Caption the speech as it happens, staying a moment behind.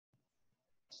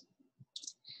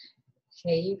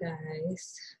Hey, you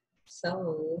guys.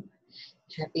 So,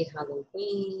 happy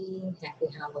Halloween, happy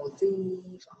Hallows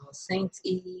Eve, All Saints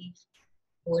Eve,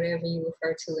 whatever you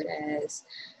refer to it as.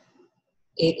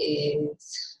 It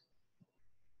is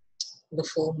the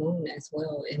full moon as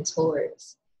well in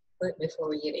Taurus. But before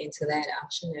we get into that, I'm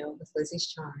Chanel with Lizzie's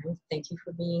Charm. Thank you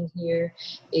for being here.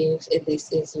 If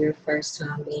this is your first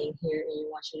time being here and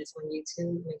you're watching this on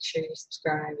YouTube, make sure you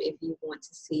subscribe if you want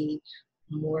to see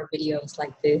more videos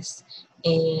like this.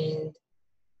 And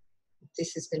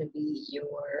this is going to be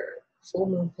your full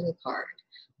moon pill card.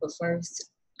 But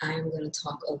first, I'm going to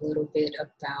talk a little bit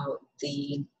about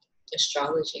the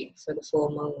astrology for the full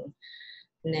moon.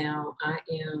 Now, I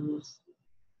am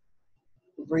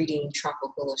reading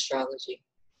tropical astrology.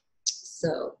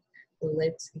 So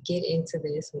let's get into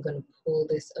this. I'm going to pull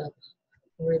this up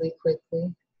really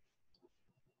quickly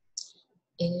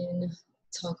and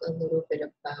talk a little bit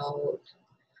about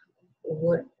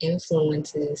what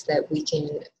influences that we can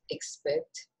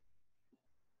expect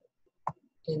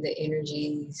in the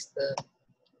energies, the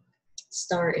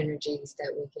star energies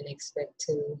that we can expect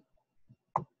to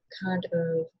kind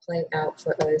of play out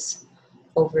for us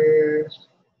over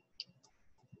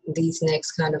these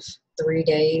next kind of 3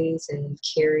 days and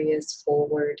carry us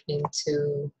forward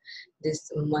into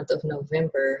this month of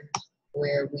November,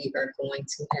 where we are going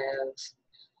to have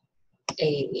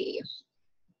a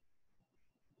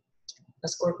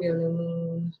Scorpio new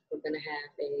moon. We're going to have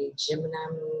a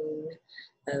Gemini moon,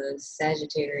 a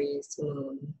Sagittarius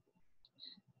moon.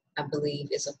 I believe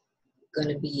it's going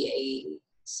to be a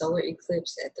solar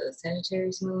eclipse at the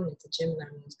Sagittarius moon. At the Gemini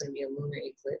moon, it's going to be a lunar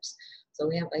eclipse. So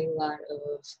we have a lot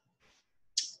of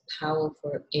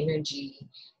powerful energy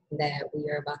that we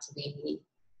are about to be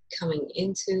coming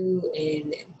into,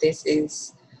 and this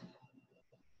is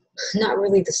not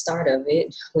really the start of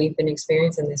it. We've been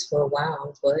experiencing this for a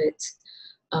while, but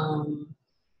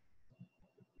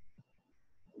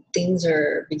things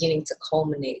are beginning to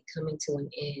culminate, coming to an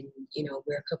end. You know,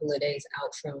 we're a couple of days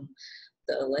out from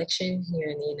the election here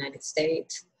in the United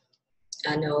States.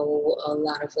 I know a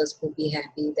lot of us will be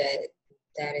happy that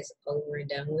that is over and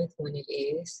done with when it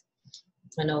is.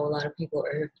 I know a lot of people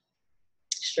are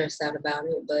stressed out about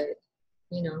it, but,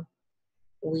 you know,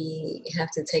 we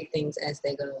have to take things as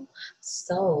they go.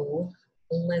 So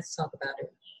let's talk about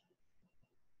it.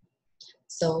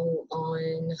 So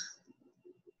on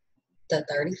the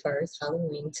 31st,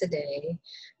 Halloween today,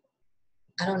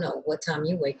 I don't know what time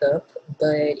you wake up,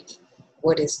 but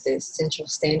what is this, Central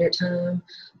Standard Time?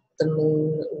 The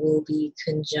moon will be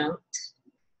conjunct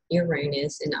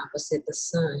Uranus and opposite the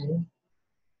sun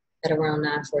at around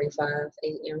 9:45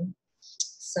 a.m.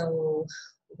 So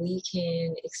we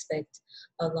can expect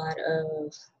a lot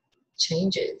of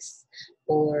changes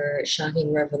or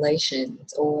shocking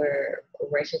revelations or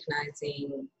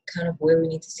recognizing kind of where we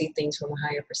need to see things from a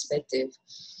higher perspective.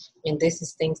 And this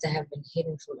is things that have been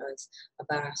hidden from us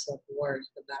about our self-worth,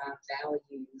 about our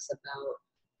values, about,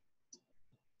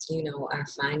 you know, our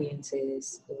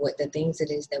finances, what the things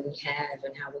it is that we have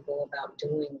and how we go about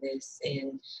doing this,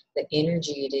 and the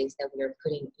energy it is that we are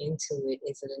putting into it.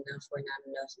 Is it enough or not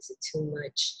enough? Is it too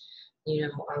much? You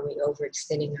know, are we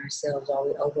overextending ourselves? Are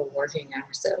we overworking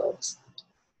ourselves?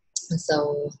 And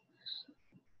so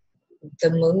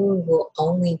the moon will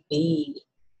only be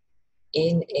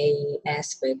in a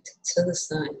aspect to the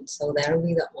sun. So that'll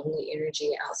be the only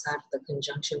energy outside of the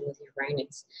conjunction with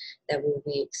Uranus that we'll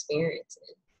be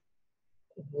experiencing.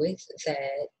 With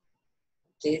that,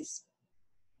 this,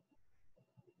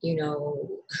 you know,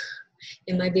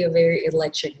 it might be a very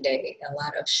electric day, a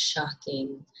lot of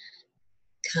shocking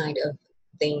kind of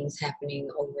things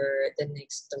happening over the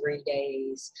next 3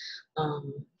 days.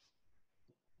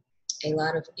 A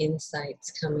lot of insights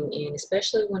coming in,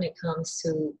 especially when it comes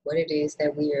to what it is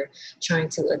that we are trying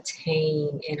to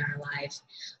attain in our life,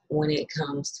 when it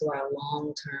comes to our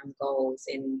long-term goals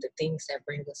and the things that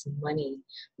bring us money,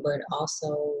 but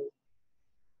also,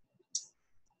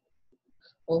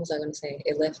 what was I going to say?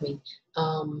 It left me.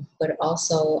 But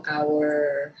also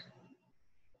our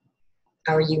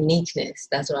uniqueness.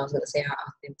 That's what I was going to say, our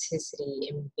authenticity,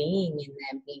 and being in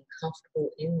that, being comfortable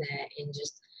in that, and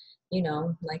just, you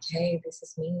know, like, hey, this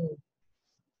is me,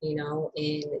 you know,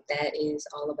 and that is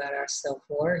all about our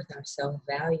self-worth, our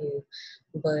self-value,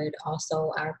 but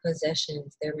also our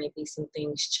possessions. There may be some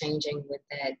things changing with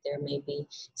that. There may be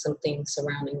some things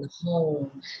surrounding the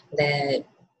home that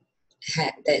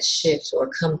that shift or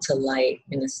come to light,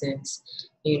 in a sense,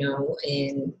 you know,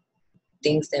 and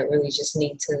things that really just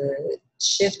need to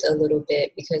shift a little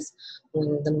bit, because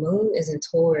when the moon is in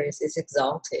Taurus, it's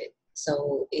exalted.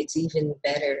 So it's even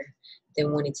better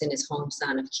than when it's in its home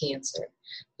sign of Cancer,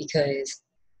 because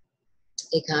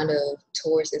it kind of,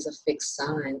 Taurus is a fixed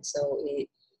sign, so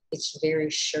it's very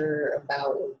sure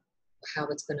about how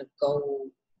it's going to go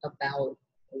about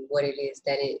what it is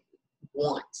that it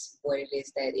wants, what it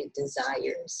is that it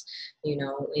desires, you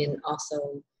know. And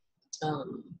also,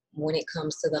 when it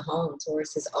comes to the home,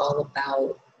 Taurus is all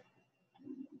about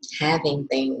having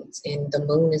things, and the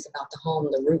moon is about the home,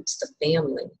 the roots, the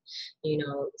family, you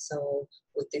know. So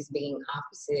with this being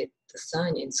opposite the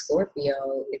sun in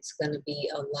Scorpio, it's going to be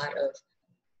a lot of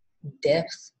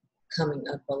depth coming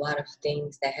up, a lot of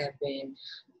things that have been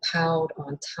piled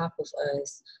on top of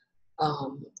us,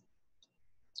 um,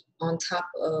 on top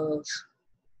of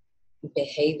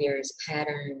behaviors,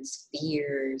 patterns,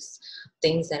 fears,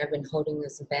 things that have been holding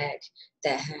us back,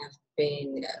 that have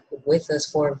been with us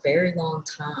for a very long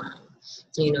time.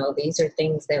 You know, these are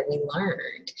things that we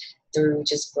learned through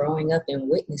just growing up and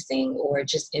witnessing, or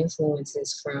just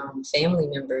influences from family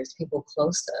members, people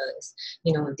close to us.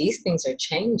 You know, and these things are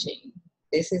changing.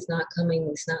 This is not coming,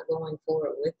 it's not going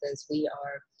forward with us. We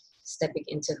are stepping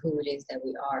into who it is that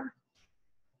we are.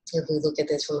 If we look at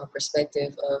this from a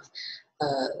perspective of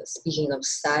speaking of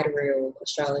sidereal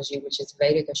astrology, which is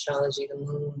Vedic astrology, the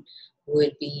moon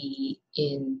would be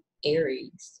in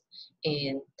Aries.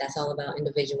 And that's all about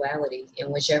individuality.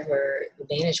 And whichever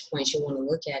vantage point you want to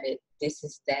look at it, this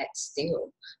is that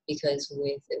still. Because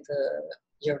with the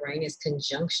Uranus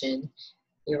conjunction,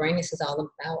 Uranus is all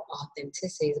about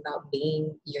authenticity. It's about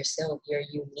being yourself, your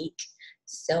unique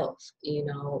self, you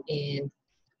know, and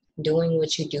doing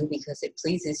what you do because it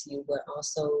pleases you, but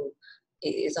also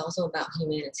it's also about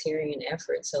humanitarian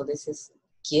effort. So this is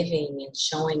giving and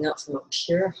showing up from a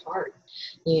pure heart,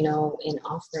 you know, and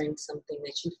offering something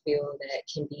that you feel that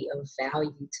can be of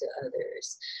value to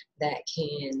others, that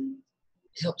can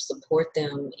help support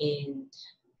them in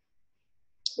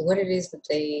what it is that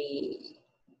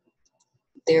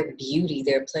their beauty,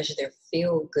 their pleasure, their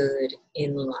feel good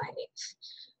in life,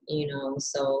 you know.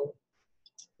 So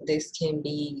this can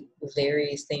be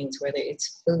various things, whether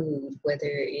it's food, whether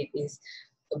it is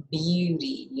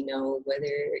beauty, you know, whether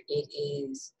it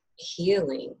is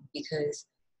healing, because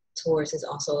Taurus is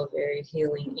also a very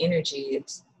healing energy.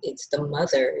 It's the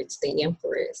mother, it's the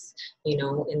empress, you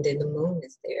know, and then the moon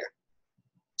is there.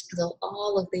 So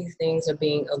all of these things are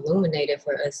being illuminated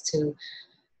for us to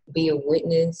be a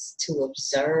witness, to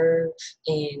observe,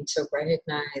 and to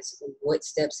recognize what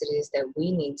steps it is that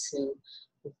we need to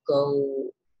go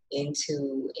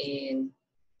into and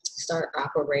start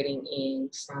operating in,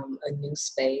 from a new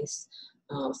space,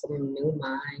 from a new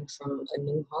mind, from a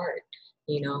new heart,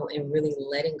 you know, and really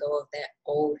letting go of that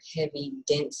old, heavy,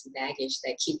 dense baggage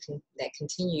that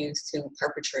continues to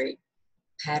perpetrate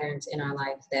patterns in our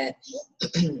life that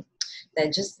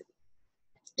that just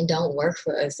don't work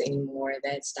for us anymore,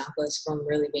 that stop us from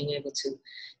really being able to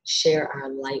share our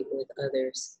light with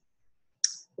others.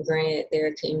 Granted,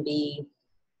 there can be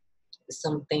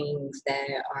some things that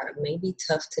are maybe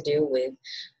tough to deal with,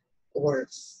 or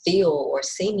feel, or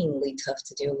seemingly tough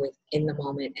to deal with in the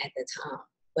moment at the time.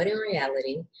 But in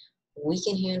reality, we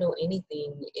can handle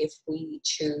anything if we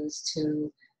choose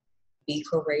to be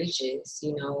courageous.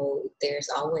 You know, there's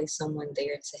always someone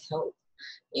there to help.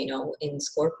 You know, and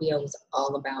Scorpio is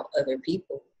all about other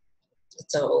people.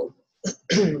 So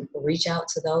reach out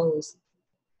to those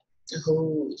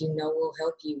who you know will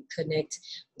help you connect.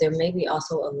 There may be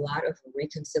also a lot of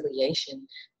reconciliation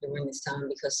during this time,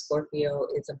 because Scorpio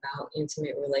is about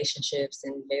intimate relationships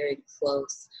and very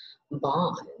close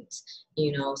bonds,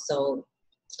 you know. So,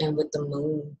 and with the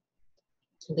moon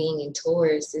being in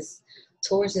Taurus,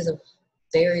 Taurus is a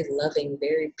very loving,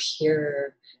 very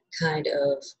pure kind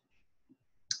of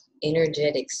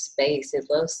energetic space. It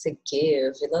loves to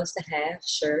give. It loves to have,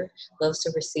 sure, loves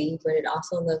to receive, but it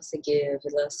also loves to give.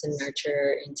 It loves to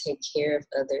nurture and take care of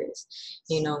others,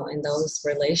 you know. And those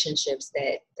relationships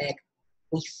that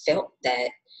we felt that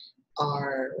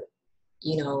are,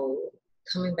 you know,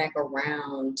 coming back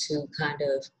around to kind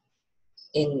of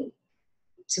in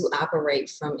to operate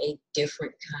from a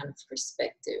different kind of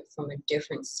perspective, from a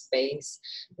different space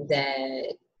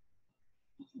that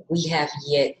we have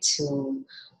yet to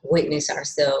witness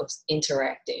ourselves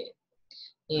interacting,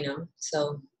 you know.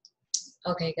 So,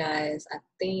 okay, guys, I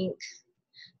think,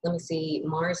 let me see,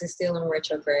 Mars is still in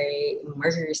retrograde,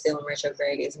 Mercury is still in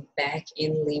retrograde, is back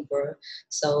in Libra.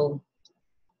 So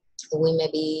we may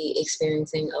be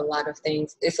experiencing a lot of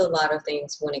things. It's a lot of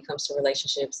things when it comes to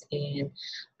relationships and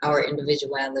our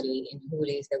individuality and who it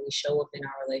is that we show up in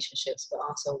our relationships, but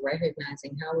also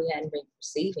recognizing how we hadn't been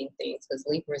perceiving things, because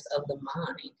Libra is of the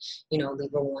mind. You know,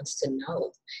 Libra wants to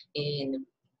know. And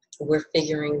we're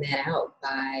figuring that out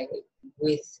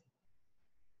with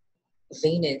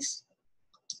Venus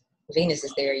Venus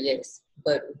is there, yes,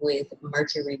 but with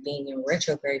Mercury being in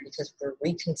retrograde, because we're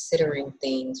reconsidering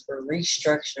things, we're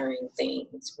restructuring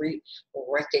things,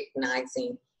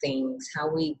 recognizing things, how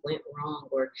we went wrong,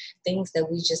 or things that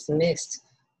we just missed,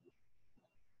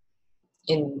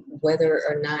 and whether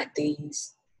or not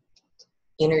these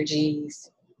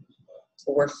energies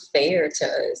were fair to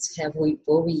us.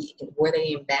 Were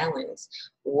they in balance?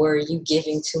 Were you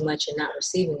giving too much and not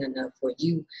receiving enough? Were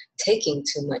you taking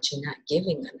too much and not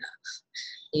giving enough?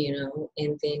 You know,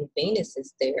 and then Venus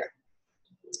is there.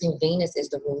 And Venus is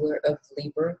the ruler of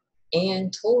Libra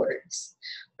and Taurus,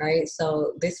 right?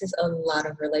 So this is a lot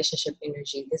of relationship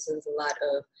energy.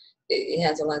 It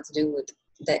has a lot to do with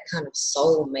that kind of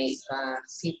soulmate vibe,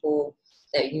 people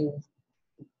that you've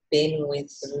been with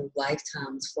through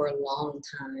lifetimes for long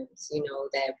times, you know,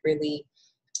 that really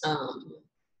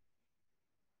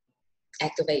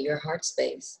activate your heart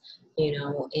space, you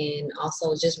know, and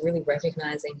also just really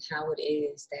recognizing what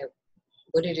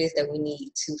it is that we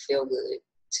need to feel good,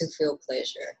 to feel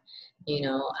pleasure. You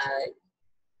know,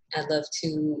 I love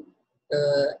to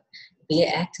be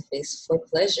an activist for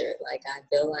pleasure. Like, I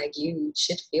feel like you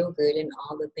should feel good in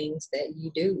all the things that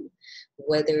you do,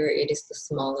 whether it is the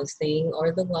smallest thing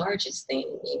or the largest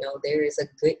thing. You know, there is a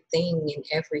good thing in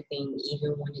everything,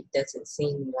 even when it doesn't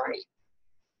seem right.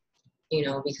 You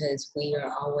know, because we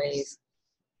are always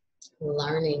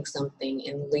learning something,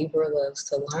 and Libra loves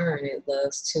to learn. It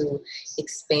loves to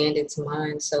expand its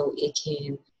mind so it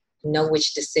can know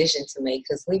which decision to make,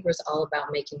 because Libra is all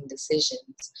about making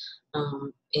decisions,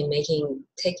 and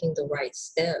taking the right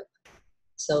step,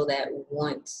 so that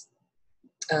once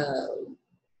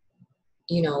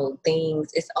you know,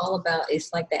 it's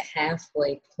like that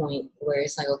halfway point where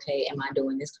it's like, okay, am I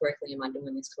doing this correctly? Am I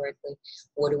doing this correctly?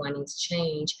 What do I need to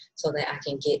change so that I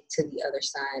can get to the other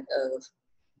side of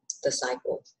the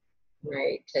cycle,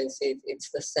 right? Because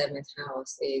it's the seventh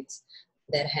house. It's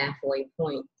that halfway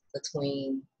point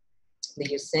between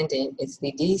the ascendant, it's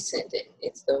the descendant,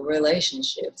 it's the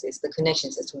relationships, it's the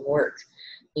connections, it's work,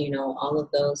 you know, all of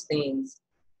those things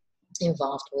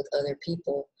involved with other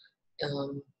people.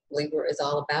 Libra is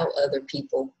all about other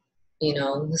people, you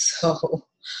know. So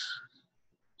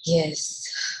yes,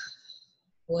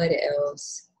 what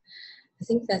else? I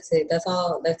think that's it. That's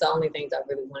all. That's the only things I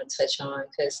really want to touch on,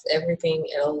 because everything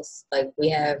else, like, we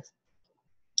have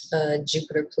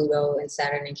Jupiter, Pluto, and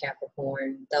Saturn in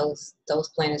Capricorn. Those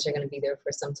planets are going to be there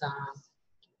for some time,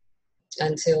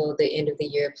 until the end of the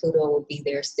year. Pluto will be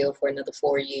there still for another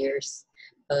 4 years.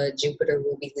 Jupiter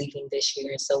will be leaving this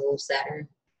year, and so will Saturn,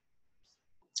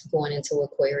 going into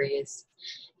Aquarius.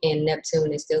 And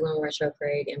Neptune is still in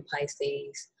retrograde in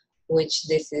Pisces, which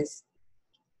this is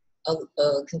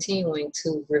continuing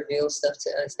to reveal stuff to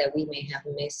us that we may have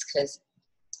missed, because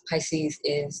Pisces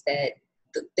is that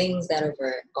the things that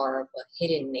are of a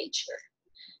hidden nature,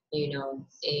 you know,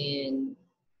 and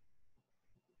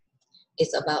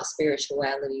it's about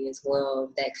spirituality as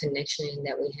well, that connection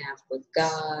that we have with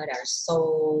God, our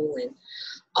soul, and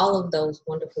all of those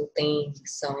wonderful things.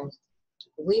 So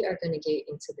we are going to get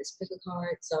into this pick a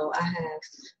card. So I have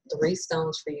 3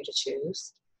 stones for you to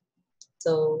choose.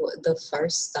 So the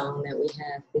first stone that we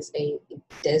have is a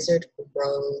desert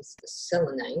rose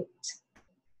selenite.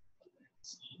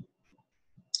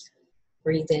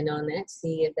 Breathe in on that,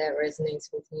 see if that resonates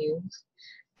with you.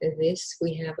 This,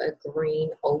 we have a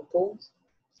green opal.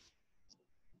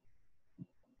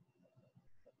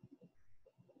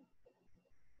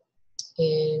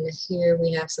 And here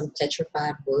we have some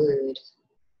petrified wood.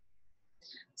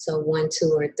 So 1,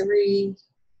 2, or 3,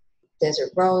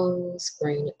 desert rose,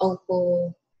 green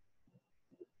opal,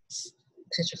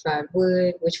 petrified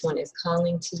wood. Which one is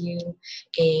calling to you?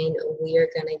 And we are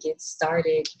gonna get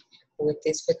started with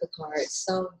this pick a card.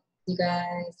 So you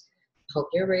guys, hope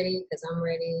you're ready, because I'm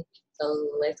ready. So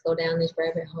let's go down this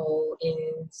rabbit hole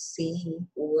and see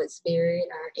what spirit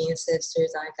our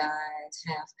ancestors, our guides,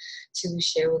 have to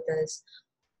share with us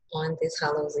on this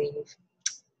Hallows Eve.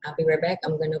 I'll be right back.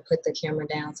 I'm going to put the camera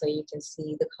down so you can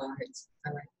see the cards.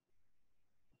 All right.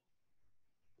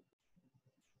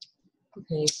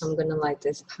 Okay, so I'm going to light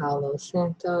this Palo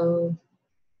Santo.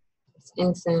 It's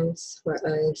incense for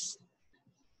us.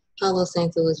 Palo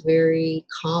Santo is very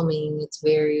calming. It's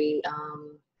very,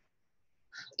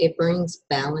 it brings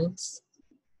balance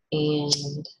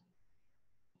and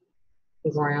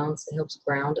grounds. It helps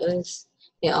ground us.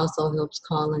 It also helps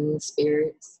call in the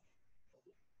spirits.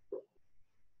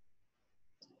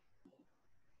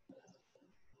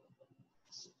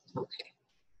 Okay.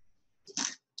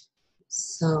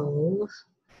 So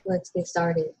let's get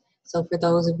started. So for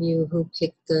those of you who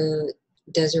picked the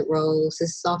desert rose,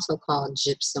 this is also called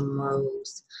gypsum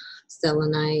rose.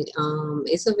 Selenite.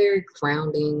 It's a very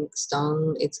grounding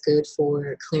stone. It's good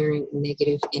for clearing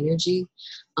negative energy.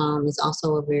 It's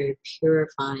also a very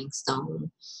purifying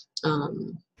stone.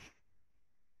 Um,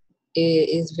 it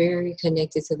is very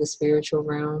connected to the spiritual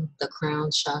realm, the crown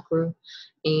chakra,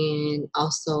 and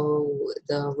also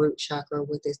the root chakra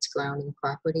with its grounding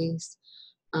properties.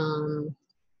 Um,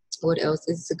 what else?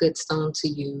 It's a good stone to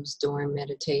use during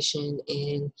meditation,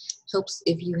 and helps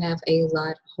if you have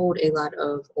hold a lot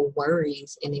of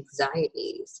worries and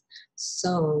anxieties.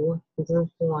 So group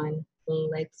one,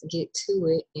 let's get to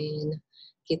it and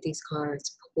get these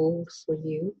cards pulled for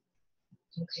you.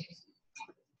 Okay,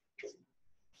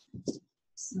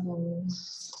 so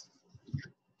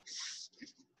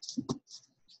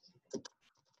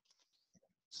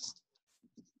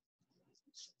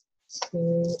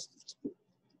Spirit,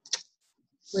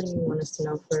 what do you want us to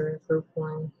know for group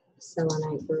one,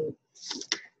 Selenite group,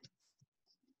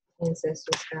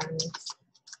 ancestors, guidance?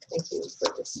 Thank you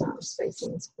for this time, space,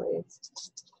 and this place.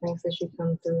 Thanks that you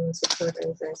come through and support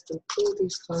us as we pull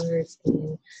these cards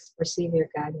and receive your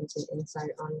guidance and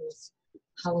insight on this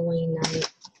Halloween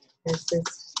night, as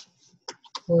this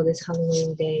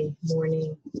Halloween day,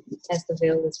 morning, as the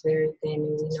veil is very thin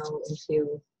and we know and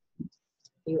feel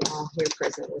you all here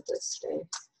present with us today,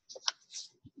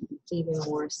 even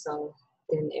more so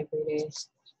than every day.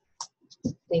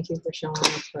 Thank you for showing up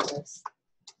for us.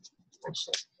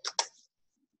 Cashapp.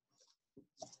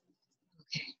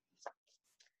 Okay.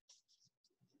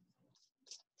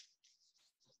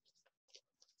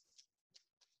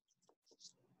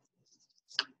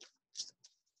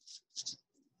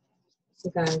 So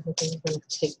guys, I think I'm going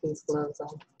to take these gloves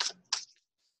off.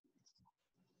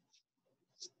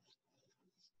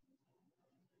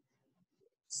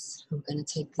 I'm going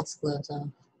to take these gloves off.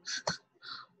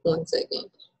 1 second.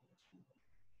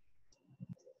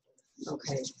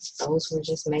 Okay, those were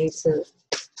just made to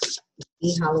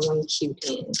be Halloween cute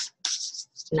in,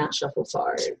 not shuffle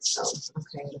cards. So,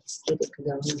 okay, let's get it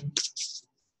going.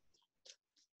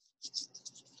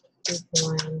 Group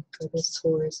one for this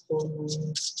Taurus full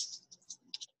moon.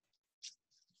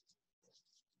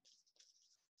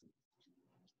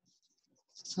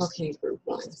 Okay, group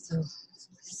one. So, let's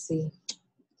see.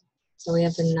 So we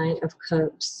have the Knight of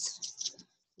Cups.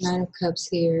 Knight of Cups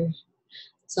here.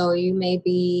 So you may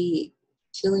be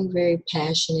feeling very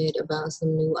passionate about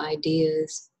some new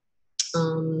ideas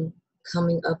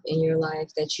coming up in your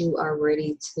life that you are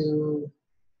ready to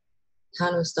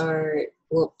kind of start,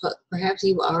 well, perhaps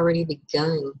you've already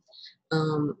begun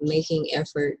making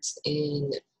efforts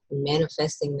in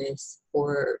manifesting this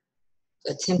or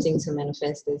attempting to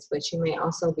manifest this, but you may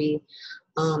also be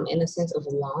in a sense of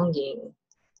longing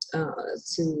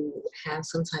to have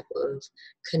some type of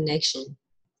connection.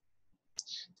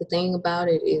 The thing about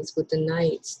it is with the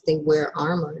knights, they wear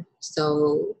armor.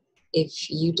 So if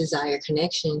you desire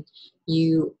connection,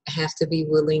 you have to be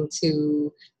willing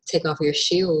to take off your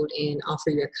shield and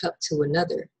offer your cup to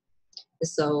another.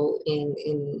 So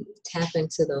in tap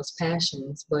into those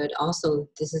passions, but also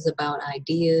this is about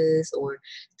ideas or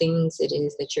things it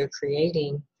is that you're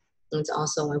creating. It's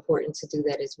also important to do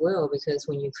that as well, because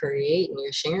when you create and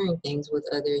you're sharing things with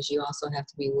others, you also have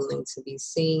to be willing to be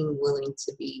seen, willing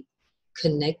to be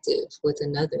connective with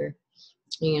another,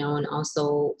 and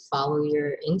also follow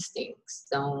your instincts.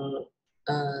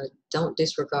 Don't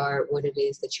disregard what it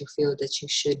is that you feel that you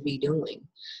should be doing.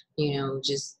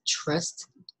 Just trust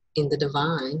in the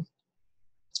divine,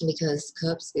 because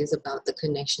cups is about the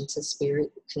connection to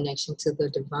spirit, connection to the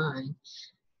divine.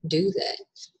 Do that.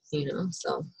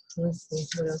 So let's see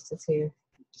what else is here.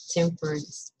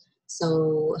 Temperance.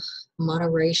 So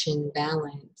moderation,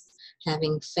 balance,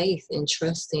 having faith and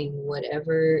trusting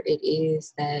whatever it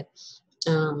is that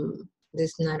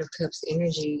this Knight of Cups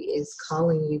energy is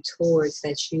calling you towards,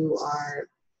 that you are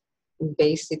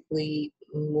basically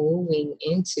moving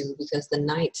into, because the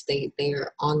knights,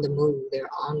 they're on the move, they're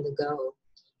on the go,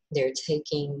 they're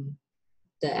taking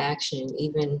the action.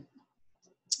 Even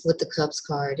with the Cups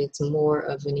card, it's more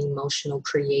of an emotional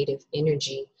creative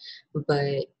energy,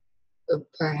 but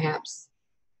perhaps,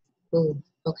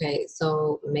 okay,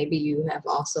 so maybe you have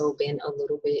also been a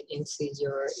little bit into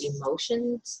your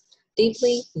emotions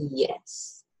deeply.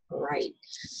 Yes, right.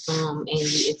 And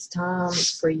it's time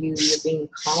for you. You're being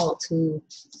called to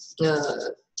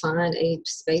find a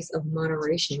space of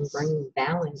moderation, bring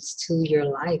balance to your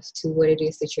life, to what it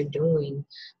is that you're doing,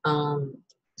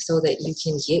 so that you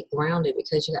can get grounded,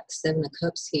 because you got the Seven of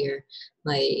Cups here.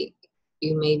 Like,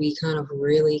 you may be kind of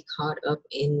really caught up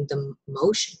in the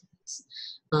motions.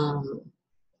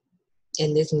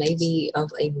 And this may be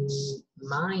of a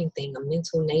mind thing, a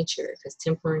mental nature, because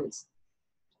temperance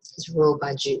It's ruled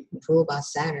by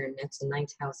Saturn. That's the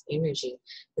ninth house energy.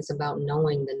 It's about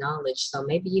knowing the knowledge. So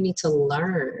maybe you need to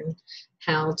learn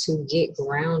how to get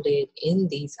grounded in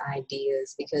these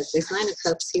ideas, because this Nine of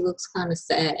Cups, he looks kind of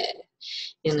sad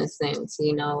in a sense,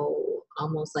 you know,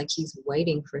 almost like he's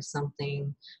waiting for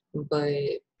something,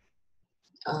 but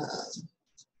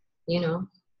you know,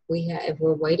 if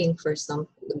we're waiting for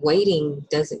waiting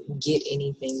doesn't get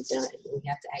anything done. We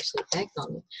have to actually act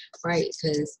on it, right?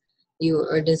 Because you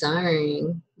are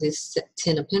desiring this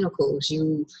Ten of Pentacles.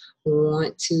 You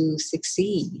want to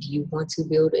succeed. You want to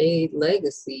build a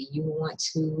legacy. You want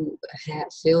to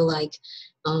feel like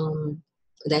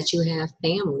that you have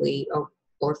family,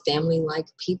 or family-like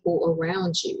people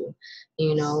around you,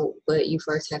 you know. But you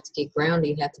first have to get grounded.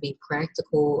 You have to be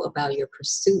practical about your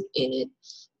pursuit in it,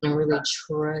 and really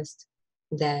trust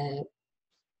that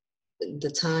the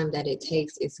time that it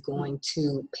takes is going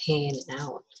to pan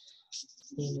out.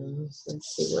 You know,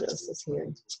 let's see what else is here.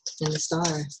 And the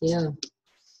star, yeah.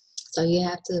 So you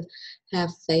have to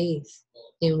have faith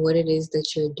in what it is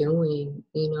that you're doing,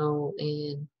 you know,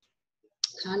 and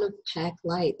kind of pack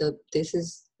light. This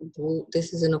is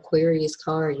an Aquarius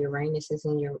card. Uranus is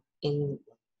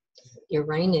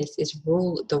Uranus is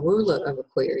the ruler of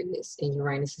Aquarius, and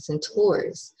Uranus is in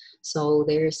Taurus. So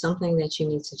there's something that you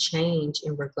need to change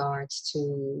in regards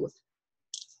to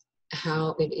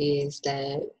how it is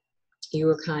that you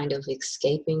are kind of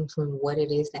escaping from what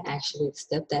it is that the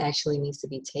step that actually needs to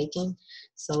be taken,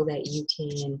 so that you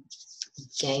can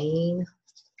gain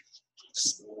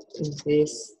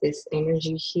this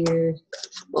energy here.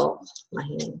 Well, my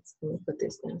hands, let me put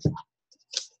this down.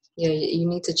 Yeah, you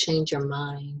need to change your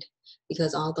mind,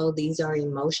 because although these are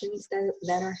emotions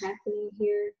that are happening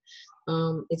here,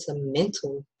 it's a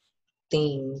mental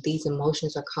thing. These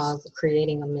emotions are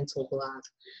creating a mental block,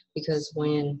 because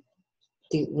when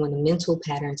the mental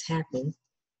patterns happen,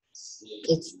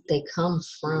 they come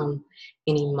from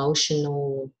an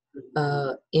emotional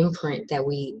imprint that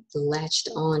we latched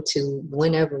onto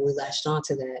whenever we latched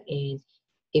onto that, and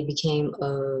it became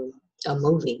a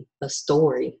movie, a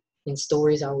story. And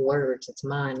stories are words, it's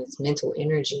mind, it's mental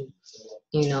energy,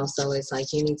 you know. So it's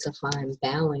like you need to find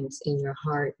balance in your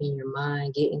heart, in your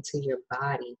mind, get into your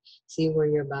body, see where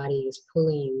your body is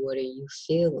pulling you. What are you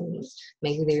feeling?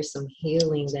 Maybe there's some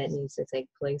healing that needs to take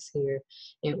place here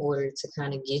in order to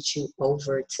kind of get you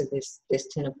over to this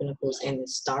Ten of Pentacles and the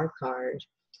Star card.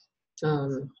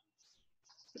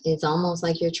 It's almost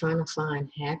like you're trying to find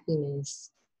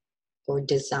happiness or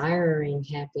desiring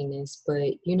happiness,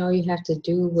 but you know, you have to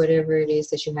do whatever it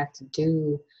is that you have to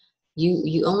do.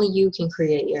 You can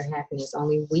create your happiness.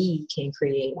 Only we can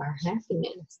create our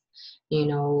happiness. You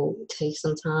know, take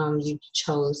some time. You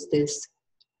chose this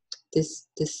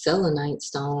selenite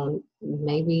stone.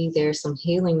 Maybe there's some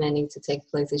healing that needs to take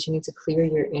place, that you need to clear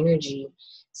your energy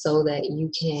so that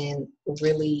you can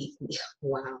really,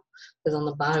 wow. Because on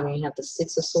the bottom you have the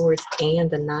Six of Swords and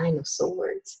the Nine of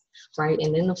Swords, right?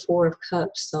 And then the Four of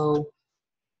Cups. So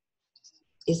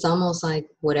it's almost like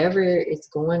whatever is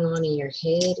going on in your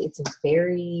head, it's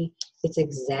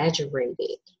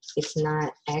exaggerated. It's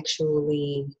not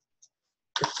actually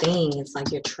the thing. It's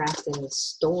like you're trapped in this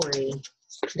story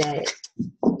that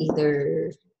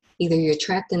either you're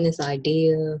trapped in this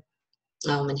idea,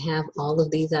 and have all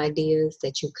of these ideas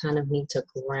that you kind of need to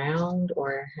ground,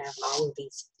 or have all of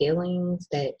these feelings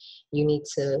that you need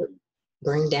to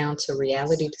bring down to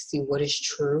reality to see what is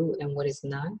true and what is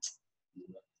not.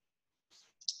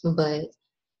 But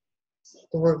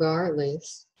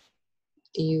regardless,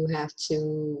 you have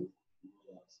to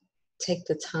take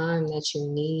the time that you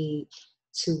need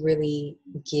to really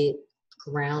get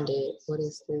grounded. What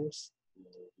is this?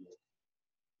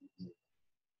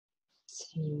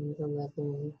 10,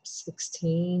 11,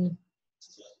 16.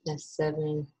 That's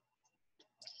 7.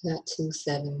 Got 2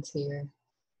 sevens here.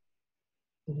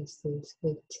 What is this?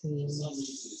 15,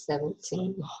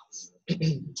 17.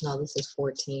 No, this is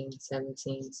 14,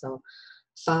 17. So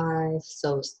 5.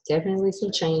 So definitely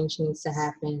some change needs to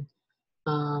happen.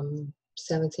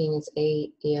 17 is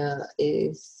 8. Yeah,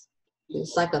 it's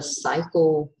like a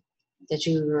cycle that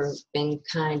you've been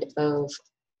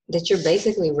that you're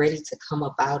basically ready to come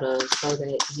up out of, so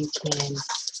that you can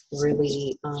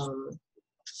really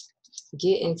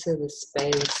get into the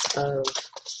space of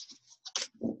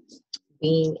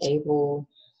being able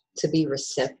to be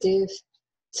receptive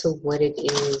to what it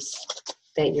is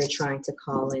that you're trying to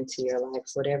call into your life,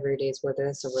 whatever it is, whether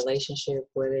it's a relationship,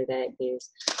 whether that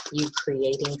is you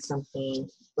creating something,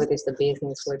 whether it's a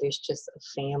business, whether it's just a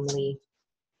family,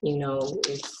 you know,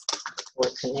 or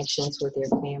connections with your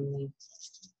family.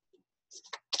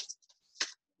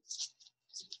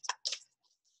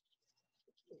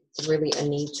 It's really a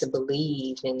need to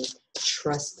believe and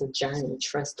trust the journey,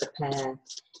 trust the path,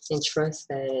 and trust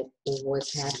that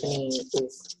what's happening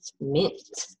is meant.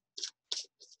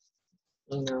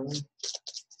 You know,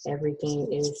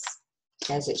 everything is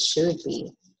as it should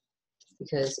be.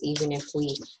 Because even if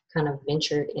we kind of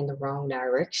ventured in the wrong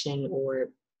direction or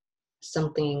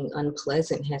something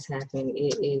unpleasant has happened,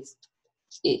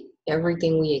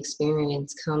 everything we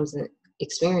experience comes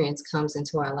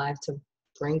into our life to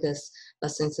bring us a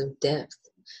sense of depth,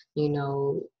 you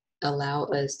know, allow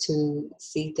us to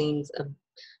see things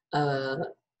a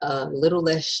little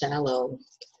less shallow,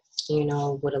 you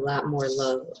know, with a lot more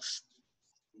love.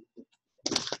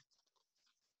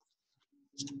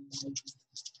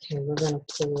 Okay, we're going to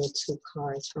pull 2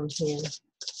 cards from here.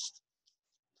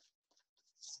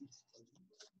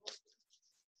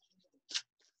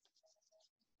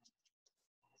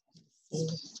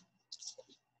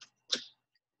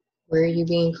 Where are you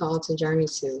being called to journey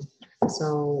to?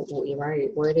 So, right,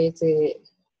 what is it?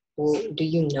 Well, do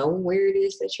you know where it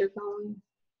is that you're going?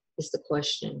 Is the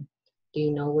question. Do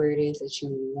you know where it is that you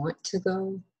want to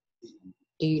go?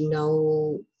 Do you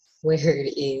know where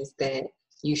it is that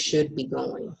you should be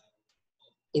going?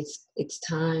 It's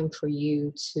time for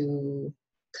you to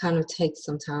kind of take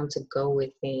some time to go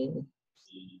within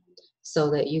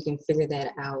so that you can figure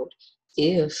that out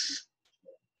if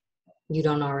you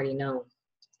don't already know.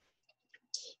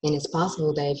 And it's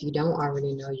possible that if you don't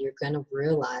already know, you're going to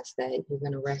realize that, you're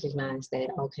going to recognize that,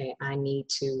 okay, I need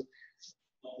to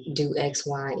do X,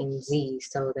 Y, and Z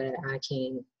so that I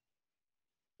can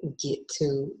get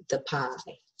to the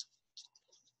pie.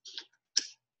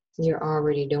 You're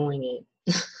already doing it.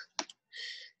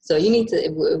 So you need to,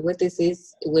 what this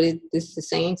is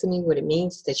saying to me, what it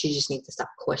means is that you just need to stop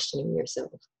questioning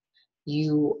yourself.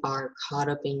 You are caught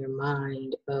up in your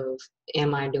mind of,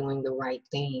 am I doing the right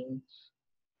thing?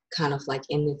 Kind of like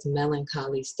in this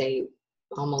melancholy state,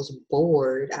 almost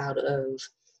bored out of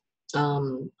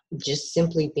just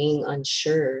simply being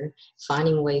unsure,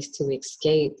 finding ways to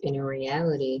escape. And in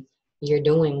reality, you're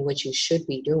doing what you should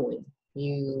be doing.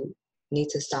 You need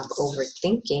to stop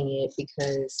overthinking it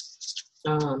because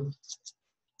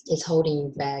it's holding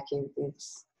you back.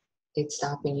 It's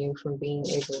stopping you from being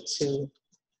able to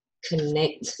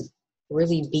connect,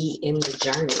 really be in the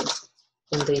journey.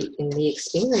 And the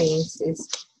experience is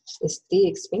the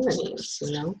experience,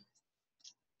 you know?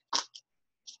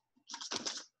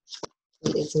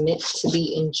 It's meant to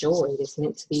be enjoyed. It's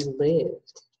meant to be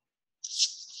lived.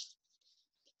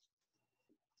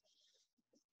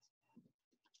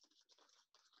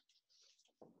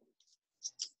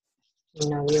 You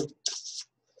know,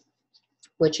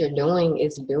 what you're doing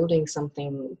is building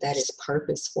something that is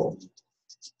purposeful.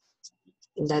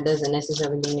 That doesn't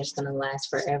necessarily mean it's going to last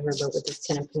forever, but with this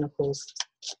 10 of Pentacles,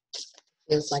 it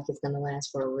feels like it's going to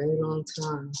last for a really long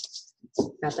time.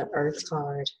 Got the Earth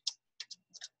card.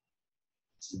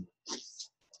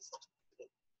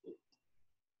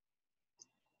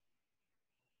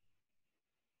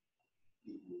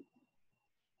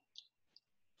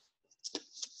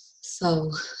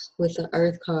 So with the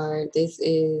Earth card, this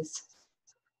is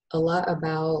a lot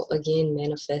about, again,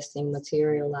 manifesting,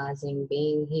 materializing,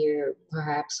 being here,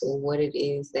 perhaps what it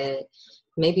is that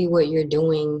maybe what you're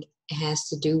doing has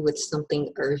to do with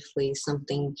something earthly,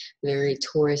 something very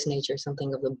Taurus nature,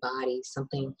 something of the body,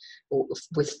 something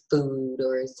with food,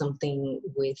 or something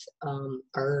with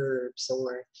herbs,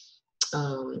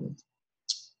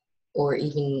 or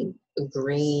even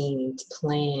greens,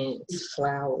 plants,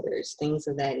 flowers, things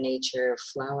of that nature,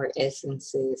 flower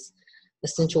essences,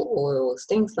 essential oils,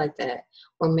 things like that.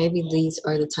 Or maybe these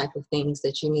are the type of things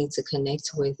that you need to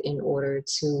connect with in order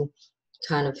to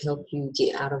kind of help you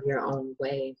get out of your own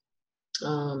way.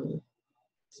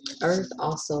 Earth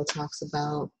also talks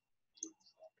about,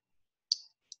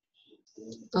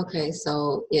 okay,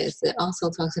 so yes, it also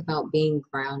talks about being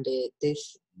grounded.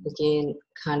 This, again,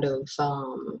 kind of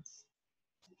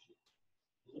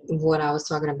what I was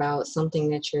talking about, something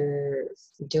that you're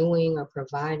doing or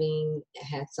providing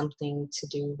has something to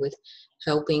do with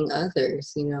helping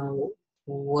others, you know,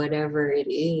 whatever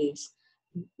it is,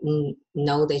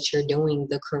 know that you're doing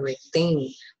the correct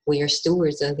thing. We are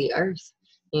stewards of the earth,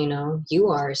 you know, you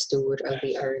are a steward of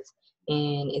the earth.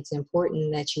 And it's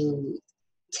important that you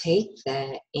take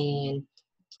that and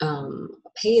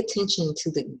pay attention to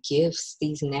the gifts,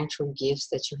 these natural gifts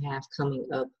that you have coming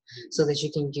up, so that you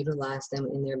can utilize them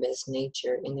in their best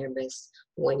nature, in their best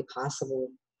way possible.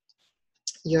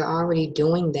 You're already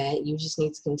doing that. You just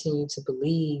need to continue to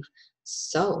believe.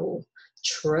 So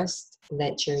trust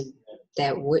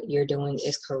that what you're doing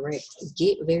is correct.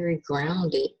 Get very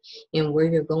grounded in where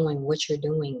you're going, what you're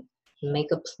doing.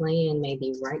 make a plan,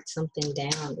 maybe write something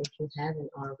down if you haven't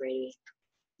already,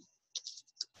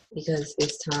 because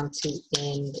it's time to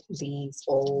end these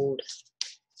old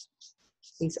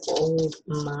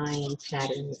mind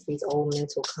patterns, these old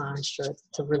mental constructs,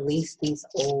 to release these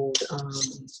old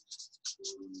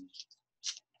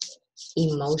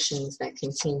emotions that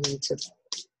continue to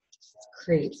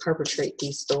perpetrate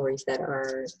these stories that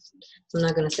are, I'm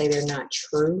not going to say they're not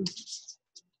true.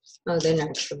 Oh, they're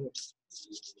not true.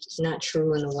 Not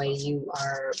true in the way you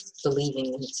are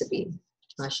believing them to be,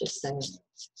 I should say.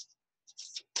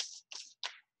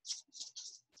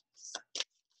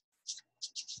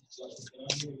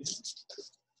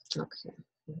 Okay,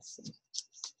 let's see.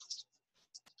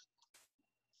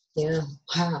 Yeah,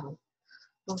 wow.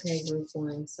 Okay, group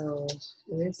one. So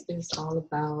this is all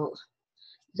about,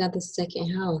 you got the second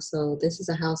house. So this is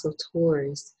a house of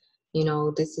Taurus. You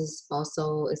know, this is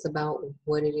also, it's about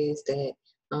what it is that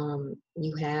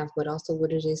you have, but also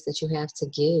what it is that you have to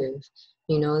give.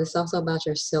 You know, it's also about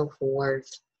your self-worth.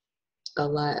 A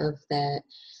lot of that,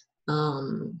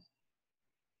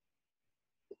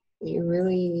 you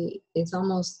really, it's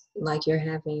almost like you're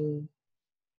having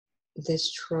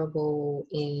this trouble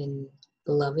in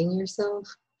loving yourself.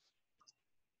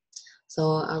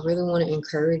 So I really want to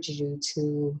encourage you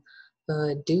to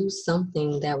do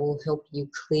something that will help you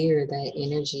clear that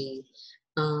energy.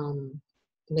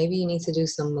 Maybe you need to do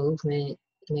some movement.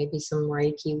 Maybe some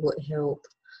Reiki would help.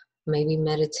 Maybe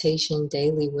meditation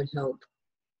daily would help.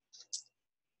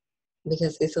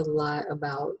 Because it's a lot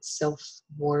about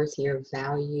self-worth, your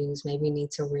values. Maybe you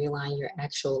need to realign your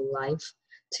actual life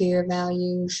to your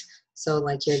values. So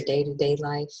like your day-to-day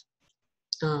life.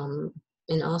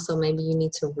 And also maybe you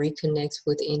need to reconnect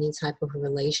with any type of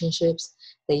relationships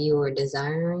that you are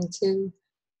desiring to,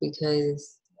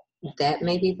 because that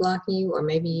may be blocking you, or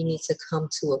maybe you need to come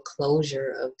to a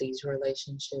closure of these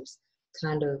relationships.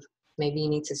 Kind of, maybe you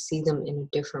need to see them in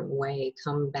a different way,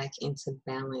 come back into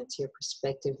balance. Your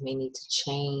perspective may need to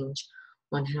change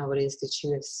on how it is that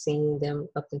you have seen them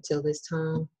up until this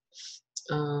time.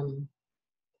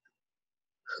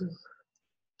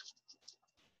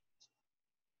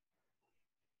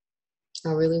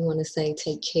 I really want to say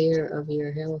take care of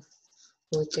your health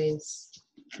with this.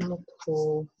 I'm going to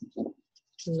pull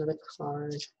another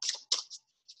card.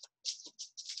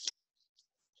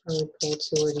 Probably pull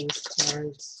two of these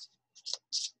cards.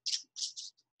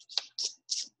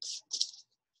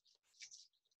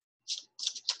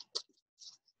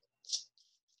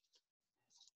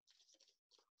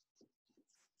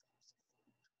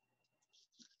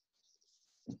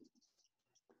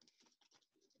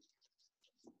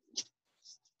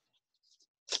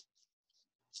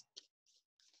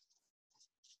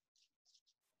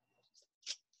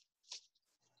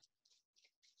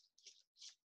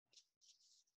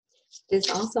 This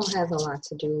also has a lot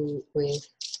to do with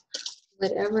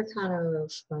whatever kind of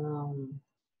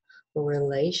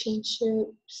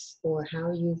relationships, or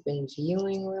how you've been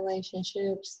viewing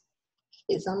relationships.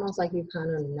 It's almost like you've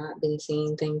kind of not been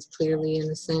seeing things clearly, in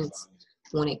a sense,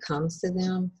 when it comes to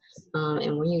them.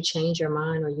 And when you change your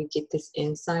mind, or you get this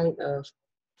insight of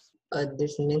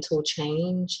this mental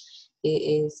change, it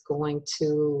is going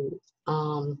to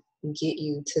get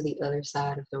you to the other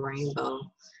side of the rainbow.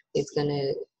 It's going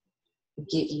to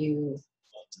get you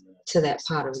to that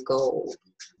pot of gold,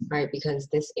 right? Because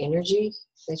this energy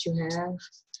that you have,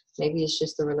 maybe it's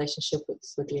just the relationship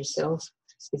with yourself,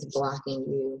 is blocking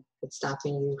you. It's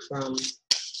stopping you from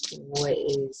what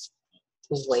is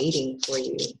waiting for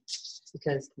you,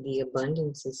 because the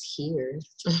abundance is here.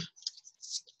 Okay,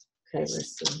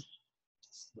 let's see.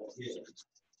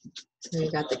 So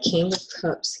you got the King of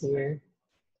Cups here.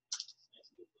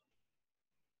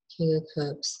 King of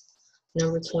Cups.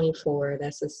 Number 24,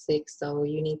 that's a 6, so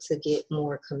you need to get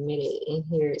more committed. In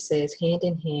here it says, hand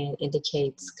in hand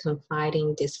indicates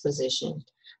confiding disposition.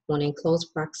 When in close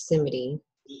proximity,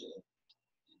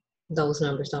 those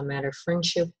numbers don't matter.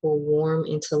 Friendship will warm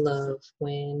into love.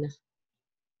 When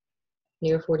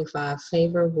near 45,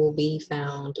 favor will be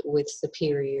found with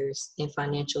superiors and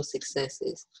financial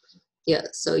successes. Yeah,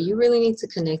 so you really need to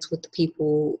connect with the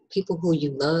people who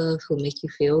you love, who make you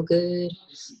feel good.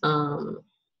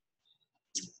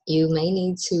 You may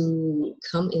need to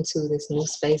come into this new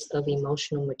space of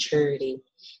emotional maturity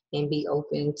and be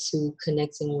open to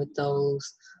connecting with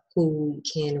those who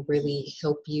can really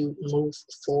help you move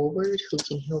forward, who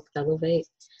can help elevate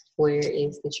where it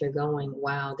is that you're going.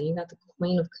 Wow, then you got the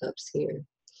Queen of Cups here.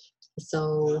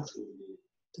 So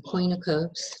the Queen of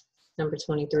Cups, number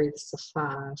 23, this is a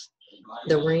 5.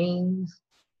 The ring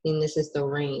and this is the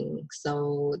ring.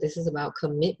 So this is about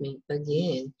commitment.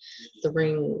 Again, the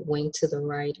ring went to the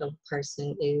right of a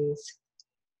person is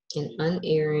an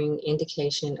unerring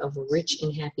indication of a rich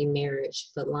and happy marriage,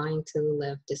 but lying to the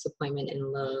left, disappointment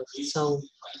and love. So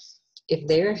if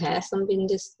there has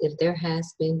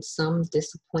been some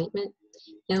disappointment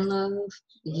in love,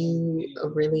 you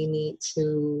really need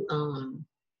to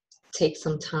take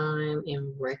some time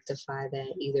and rectify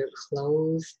that. Either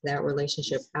close that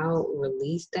relationship out,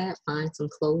 release that, find some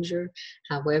closure,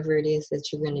 however it is that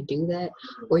you're going to do that.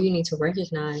 Or you need to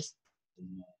recognize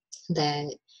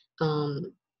that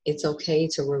it's okay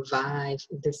to revive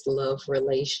this love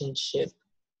relationship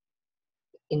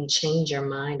and change your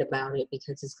mind about it,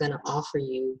 because it's going to offer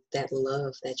you that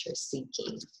love that you're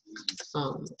seeking,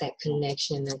 that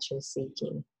connection that you're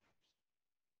seeking.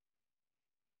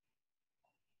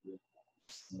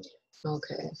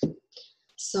 Okay.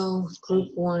 So group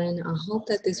one, I hope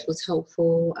that this was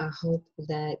helpful. I hope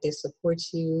that this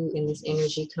supports you in this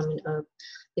energy coming up.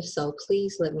 If so,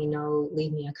 please let me know,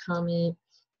 leave me a comment,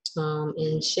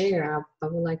 and share. I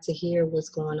would like to hear what's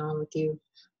going on with you,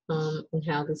 and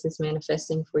how this is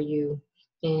manifesting for you.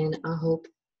 And I hope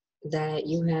that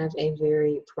you have a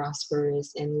very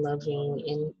prosperous and loving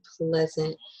and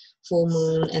pleasant full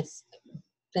moon as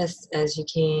best as you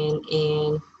can.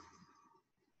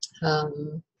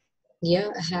 And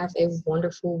yeah, have a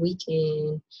wonderful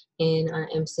weekend. And I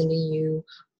am sending you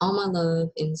all my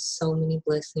love and so many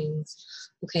blessings.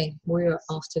 Okay, we're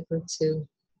off to group two.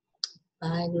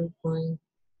 Bye, group one.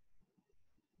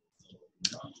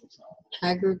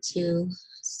 Hi, group two.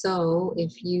 So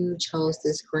if you chose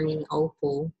this green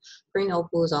opal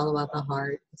is all about the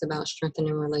heart. It's about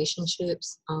strengthening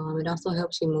relationships. It also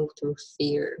helps you move through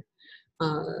fear.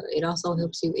 It also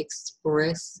helps you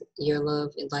express your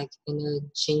love in a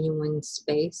genuine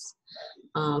space,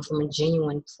 from a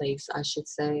genuine place, I should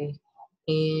say.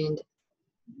 And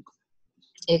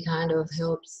it kind of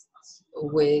helps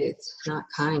with, not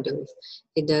kind of,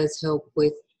 it does help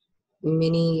with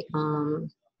many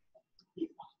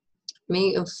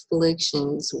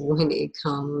afflictions when it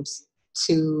comes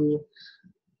to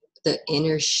the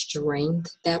inner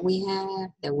strength that we have,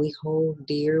 that we hold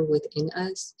dear within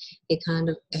us. It kind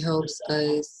of helps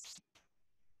us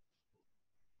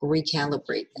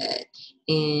recalibrate that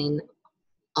and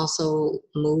also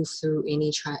move through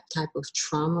any type of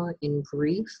trauma and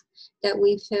grief that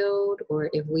we've held. Or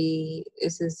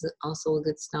this is also a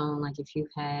good stone, like if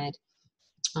you've had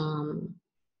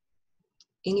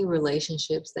any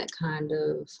relationships that kind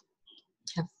of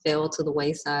have fell to the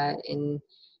wayside. And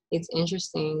it's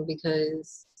interesting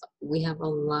because we have a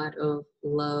lot of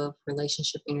love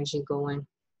relationship energy going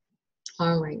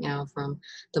on right now, from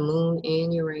the moon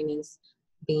and Uranus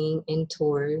being in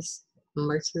Taurus,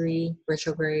 Mercury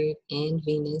retrograde, and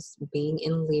Venus being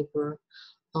in Libra,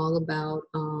 all about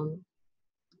all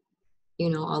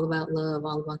about love,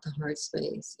 all about the heart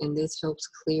space. And this helps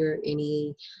clear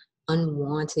any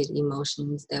unwanted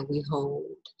emotions that we hold,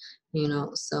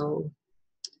 so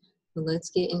let's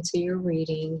get into your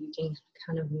reading. You can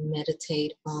kind of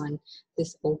meditate on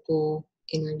this opal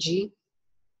energy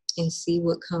and see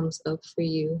what comes up for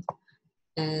you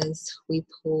as we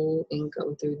pull and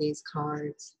go through these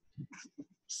cards.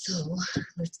 So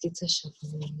let's get to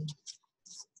shuffling.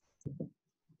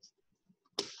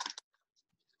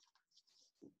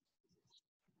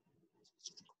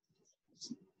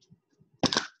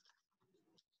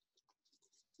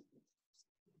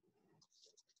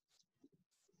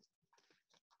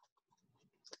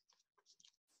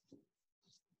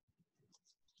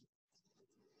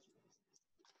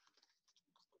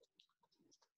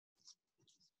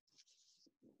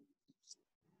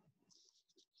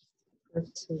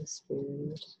 Earth to the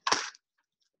spirit.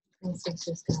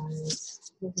 Ancestors, guys,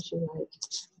 what would you like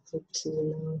to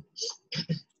know?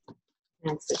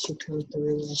 Ask that you come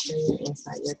through and share your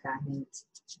insight, your guidance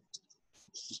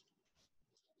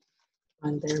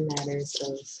on their matters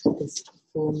of this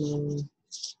full moon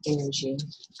energy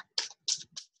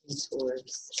in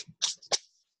Taurus.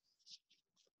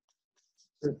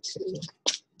 Group two.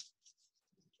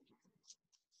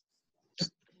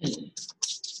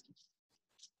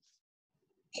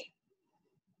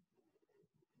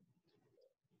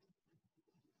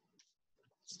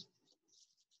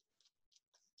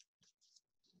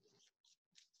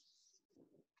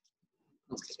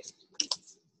 Okay.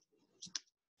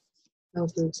 Oh,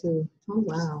 group two. Oh,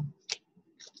 wow.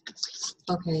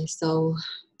 Okay, so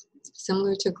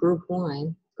similar to group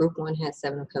one had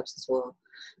Seven of Cups as well.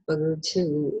 But group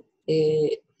two,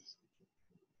 it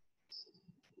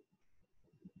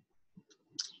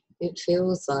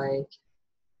feels like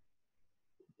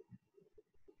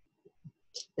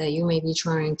that you may be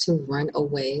trying to run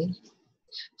away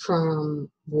from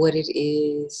what it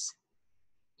is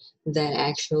that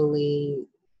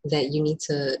you need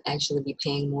to actually be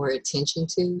paying more attention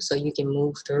to so you can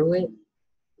move through it.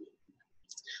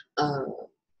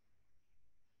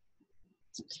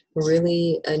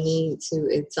 Really a need to,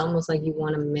 it's almost like you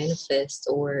want to manifest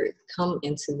or come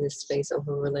into this space of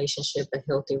a relationship, a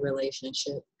healthy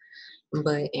relationship.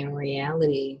 But in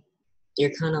reality,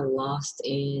 you're kind of lost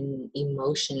in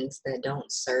emotions that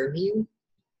don't serve you,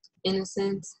 in a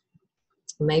sense.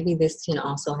 Maybe this can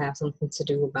also have something to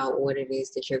do about what it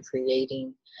is that you're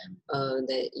creating,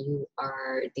 that you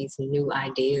are, these new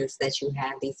ideas that you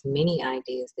have, these many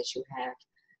ideas that you have,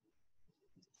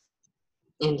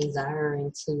 and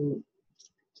desiring to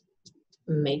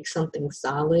make something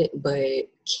solid, but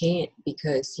can't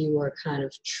because you are kind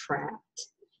of trapped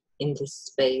in this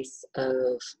space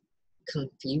of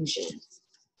confusion.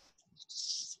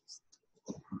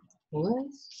 What?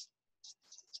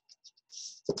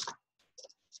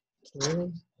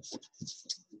 Really?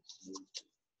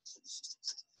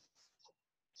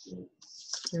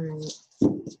 Alright.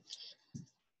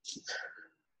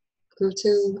 Group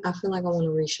 2, I feel like I want to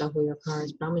reshuffle your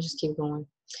cards, but I'm going to just keep going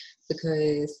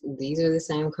because these are the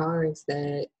same cards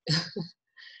that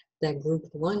that group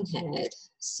 1 had.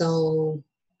 So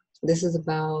this is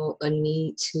about a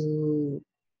need to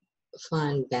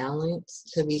find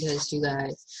balance because you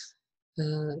got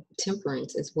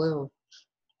temperance as well.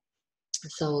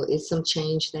 So it's some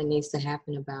change that needs to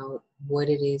happen about what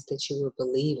it is that you were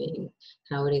believing,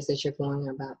 how it is that you're going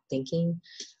about thinking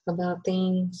about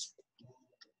things.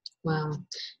 Wow.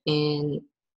 And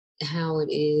how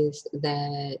it is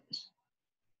that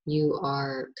you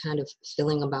are kind of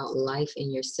feeling about life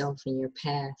and yourself and your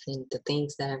path and the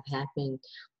things that have happened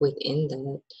within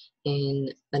that,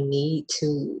 and a need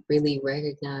to really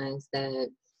recognize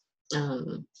that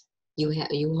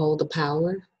you hold the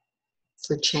power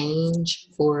for change,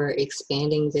 for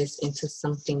expanding this into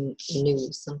something new,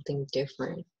 something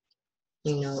different.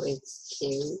 You know,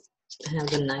 you have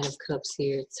the Knight of Cups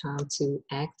here. It's time to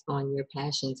act on your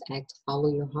passions,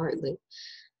 follow your heart.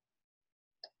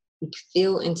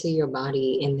 Feel into your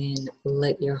body and then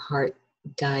let your heart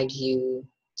guide you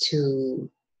to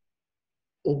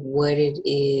what it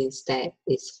is that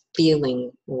is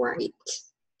feeling right.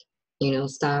 You know,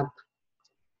 stop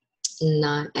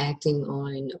not acting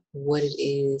on what it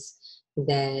is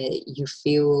that you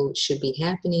feel should be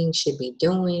happening, should be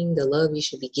doing, the love you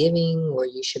should be giving or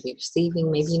you should be receiving.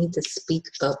 Maybe you need to speak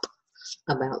up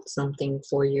about something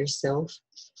for yourself.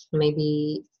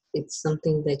 Maybe it's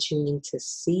something that you need to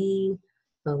see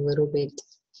a little bit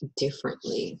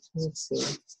differently. Let's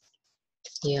see.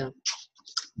 Yeah.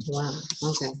 Wow.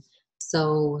 Okay.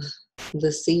 So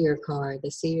the Seer card,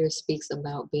 the Seer speaks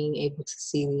about being able to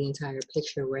see the entire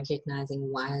picture,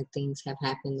 recognizing why things have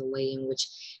happened the way in which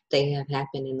they have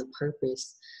happened, and the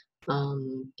purpose,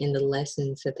 and the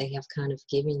lessons that they have kind of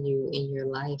given you in your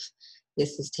life.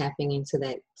 This is tapping into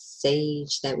that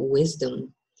sage, that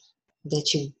wisdom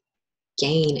that you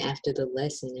gain after the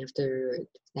lesson,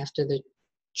 after the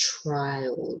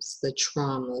trials, the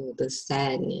trauma, the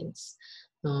sadness,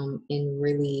 and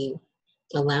really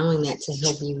allowing that to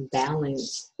help you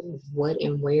balance what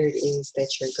and where it is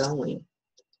that you're going.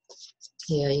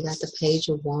 Yeah, you got the Page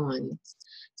of Wands.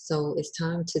 So it's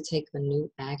time to take a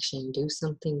new action, do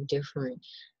something different.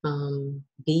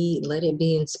 Let it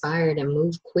be inspired and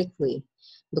move quickly,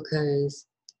 because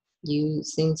you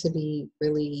seem to be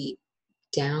really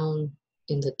down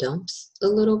in the dumps a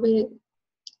little bit,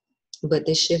 but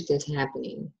this shift is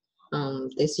happening.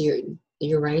 This year,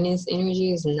 Uranus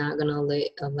energy is not going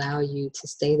to allow you to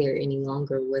stay there any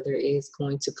longer, whether it's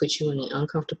going to put you in an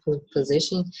uncomfortable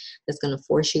position that's going to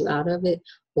force you out of it,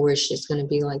 or it's just going to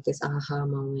be like this aha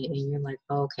moment and you're like,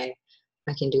 oh, okay,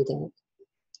 I can do that.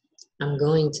 I'm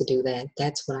going to do that.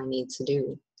 That's what I need to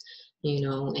do. You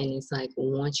know, and it's like,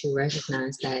 once you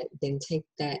recognize that, then take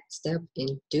that step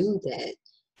and do that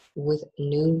with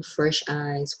new, fresh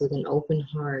eyes, with an open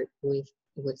heart, with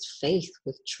faith,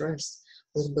 with trust,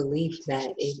 with belief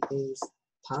that it is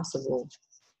possible.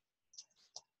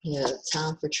 Yeah,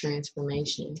 time for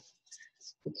transformation,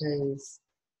 because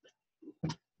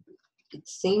it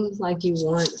seems like you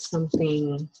want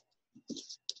something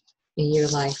in your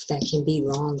life that can be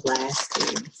long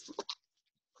lasting.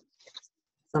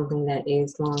 Something that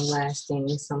is long lasting,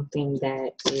 something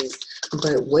that is,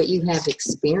 but what you have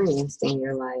experienced in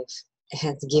your life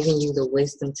has given you the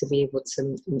wisdom to be able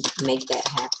to make that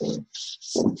happen.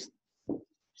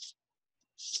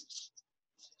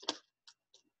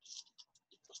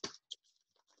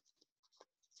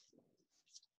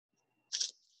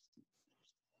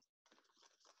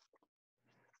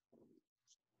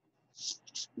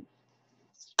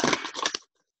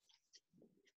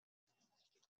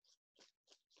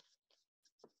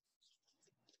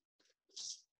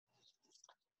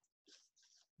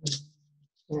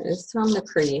 It's time to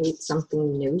create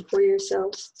something new for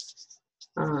yourself,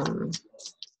 and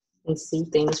see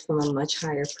things from a much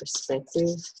higher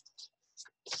perspective.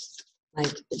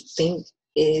 Like, think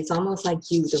it's almost like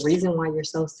the reason why you're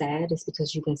so sad is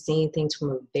because you've been seeing things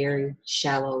from a very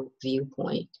shallow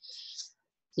viewpoint.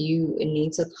 You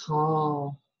need to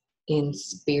call in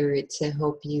spirit to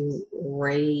help you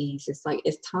raise. It's like,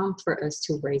 it's time for us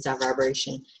to raise our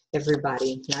vibration.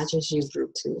 Everybody, not just you,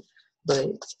 group 2, but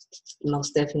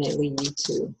most definitely you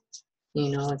too.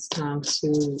 You know, it's time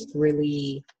to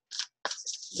really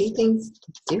see things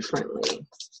differently.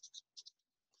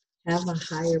 Have a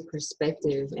higher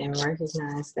perspective and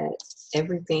recognize that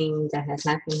everything that has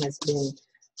happened has been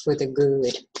for the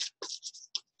good.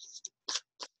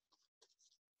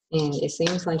 And it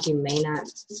seems like you may not,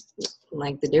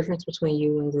 like, the difference between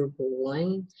you and group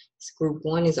 1 is group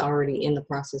 1 is already in the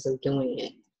process of doing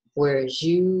it, whereas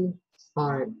you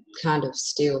are kind of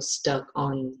still stuck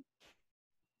on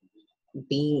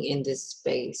being in this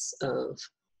space of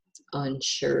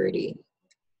unsurety.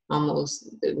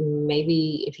 Almost,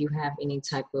 maybe if you have any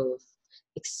type of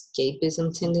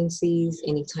escapism tendencies,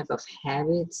 any type of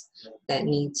habits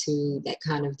that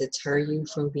kind of deter you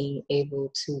from being able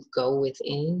to go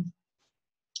within,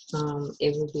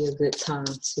 it would be a good time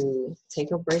to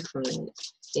take a break from that.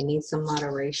 It needs some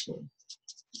moderation.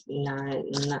 I'm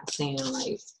not saying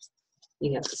like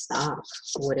you have to stop,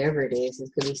 whatever it is. It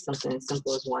could be something as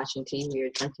simple as watching TV or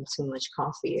drinking too much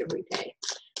coffee every day.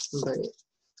 But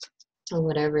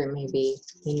whatever it may be,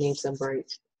 it needs a break.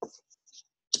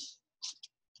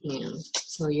 Yeah.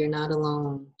 So you're not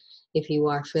alone if you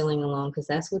are feeling alone, because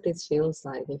that's what this feels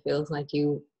like. It feels like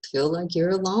you feel like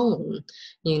you're alone,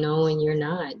 you know, and you're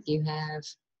not.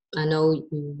 I know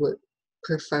you would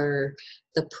prefer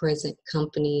the present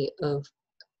company of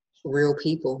real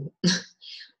people,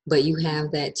 but you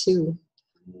have that too.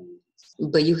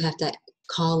 But you have to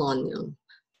call on them.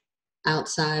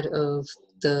 Outside of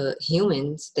the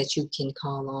humans that you can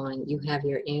call on, you have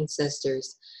your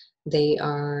ancestors. They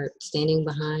are standing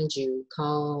behind you.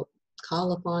 Call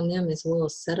upon them as well.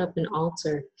 Set up an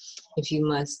altar if you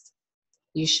must.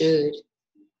 You should,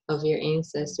 of your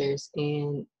ancestors,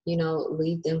 and, you know,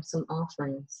 leave them some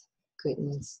offerings.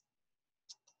 Goodness.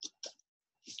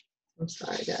 I'm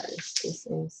sorry, guys. This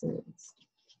incense,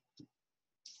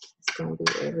 it's gonna be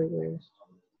everywhere.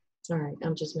 All right,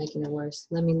 I'm just making it worse.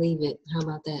 Let me leave it. How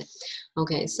about that?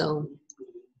 Okay, so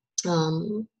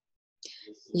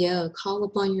yeah, call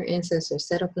upon your ancestors.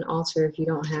 Set up an altar if you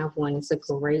don't have one. It's a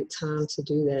great time to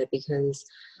do that, because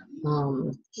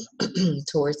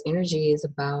Taurus energy is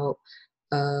about,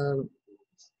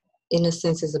 in a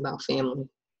sense, is about family,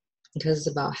 because it's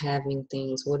about having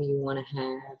things. What do you want to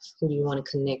have? Who do you want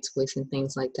to connect with, and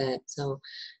things like that. So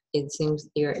it seems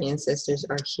your ancestors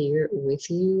are here with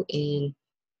you, and,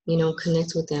 you know,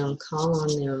 connect with them, call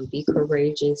on them, be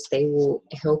courageous. They will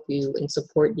help you and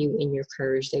support you in your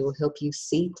courage. They will help you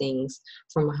see things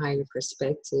from a higher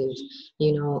perspective,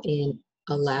 you know, and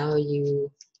allow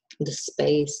you the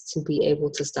space to be able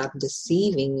to stop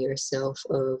deceiving yourself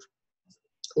of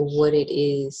what it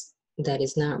is that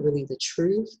is not really the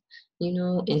truth, you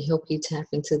know, and help you tap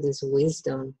into this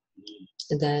wisdom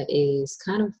that is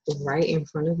kind of right in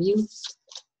front of you.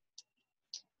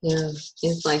 Yeah,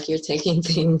 it's like you're taking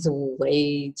things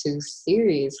way too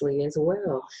seriously as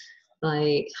well.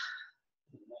 Like,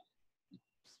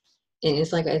 and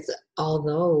it's like,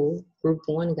 although group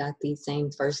 1 got these same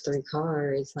first 3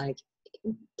 cards, like,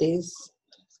 this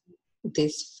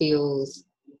feels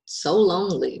so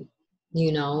lonely,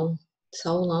 you know,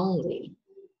 so lonely.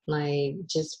 Like,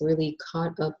 just really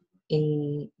caught up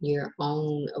in your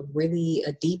own, really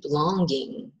a deep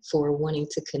longing for wanting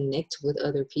to connect with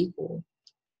other people.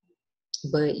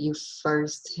 But you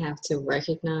first have to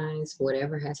recognize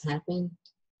whatever has happened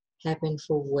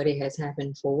for what it has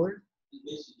happened for,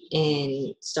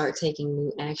 and start taking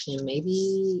new action.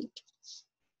 Maybe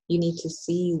you need to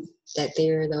see that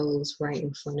there are those right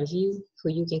in front of you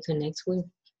who you can connect with,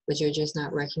 but you're just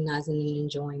not recognizing and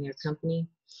enjoying their company.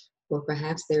 Or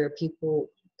perhaps there are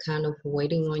people kind of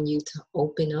waiting on you to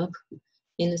open up,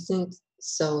 in a sense,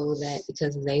 so that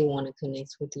because they want to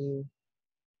connect with you.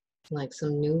 Like,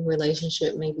 some new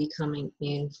relationship may be coming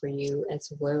in for you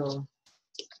as well.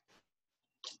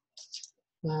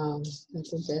 Wow,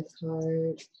 that's a death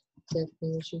card. Death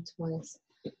brings you twice.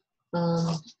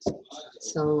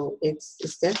 So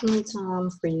it's definitely time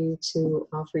for you to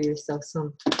offer yourself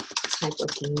some type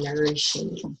of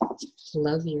nourishing.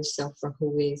 Love yourself for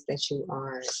who it is that you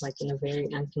are, like, in a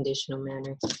very unconditional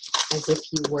manner, as if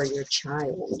you were your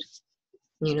child.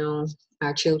 You know,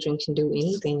 our children can do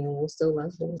anything and we'll still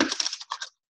love them.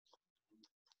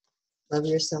 Love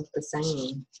yourself the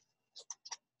same.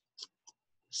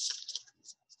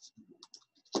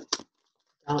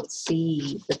 Don't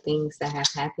see the things that have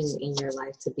happened in your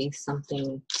life to be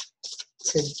something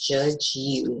to judge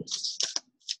you.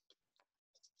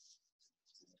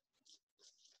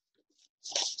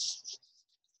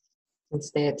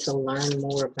 Instead, to learn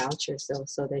more about yourself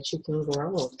so that you can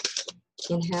grow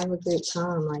and have a good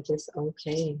time. Like, it's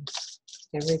okay.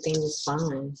 Everything is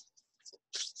fine.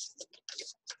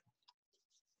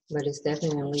 But it's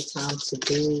definitely time to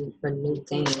do a new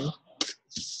thing.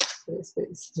 This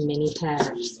is many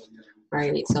paths,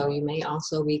 right? So you may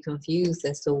also be confused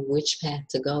as to which path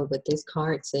to go, but this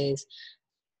card says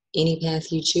any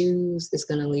path you choose is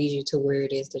going to lead you to where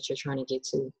it is that you're trying to get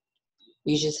to.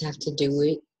 You just have to do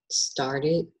it, start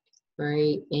it,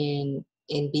 right? And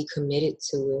be committed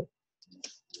to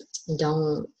it.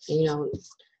 Don't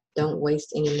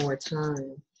waste any more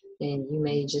time. And you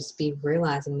may just be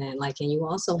realizing that, like, and you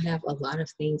also have a lot of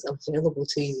things available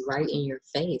to you right in your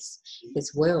face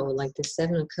as well. Like the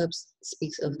Seven of Cups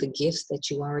speaks of the gifts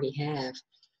that you already have.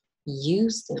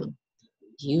 Use them.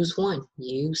 Use one,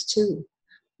 use two.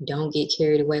 Don't get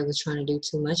carried away with trying to do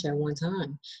too much at one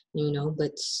time,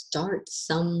 but start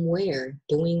somewhere,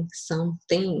 doing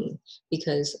something,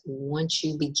 because once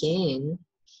you begin,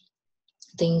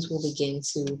 things will begin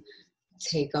to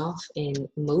take off and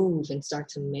move and start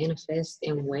to manifest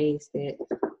in ways that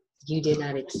you did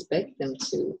not expect them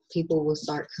to. People will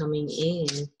start coming in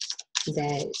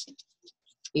that,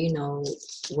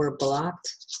 were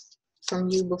blocked from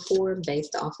you before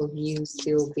based off of you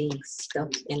still being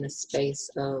stuck in a space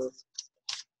of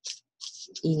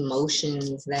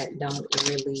emotions that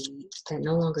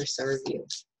no longer serve you.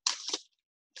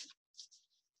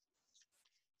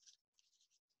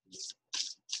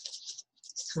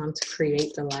 It's time to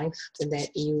create the life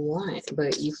that you want,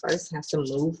 but you first have to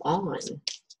move on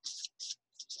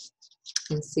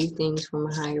and see things from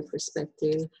a higher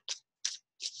perspective.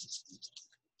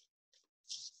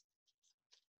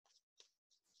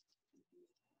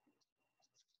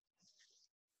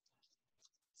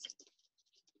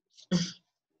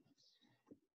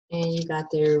 And you got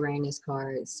the Uranus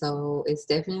card. So it's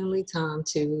definitely time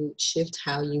to shift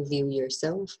how you view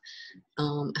yourself,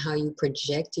 how you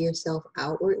project yourself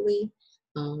outwardly,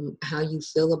 how you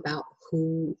feel about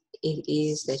who it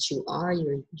is that you are,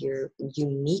 your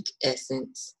unique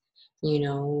essence,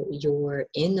 your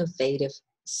innovative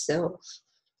self.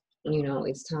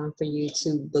 It's time for you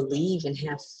to believe and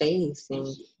have faith and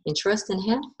trust and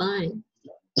have fun.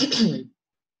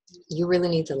 You really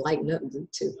need to lighten up,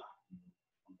 too.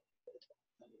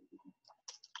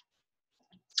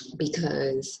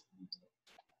 Because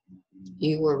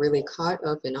you were really caught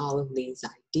up in all of these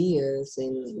ideas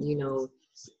and,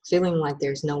 feeling like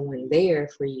there's no one there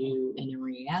for you. And in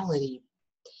reality,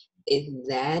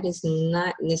 that is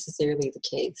not necessarily the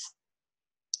case.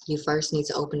 You first need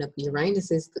to open up.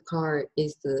 Uranus is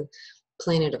the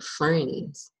planet of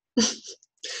friends.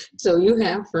 So you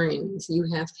have friends, you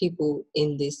have people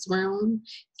in this realm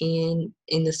and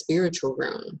in the spiritual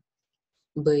realm.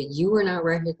 But you are not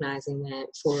recognizing that.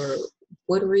 For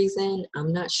what reason,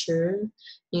 I'm not sure,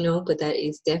 but that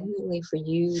is definitely for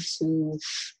you to,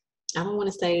 I don't want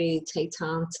to say take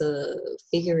time to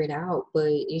figure it out,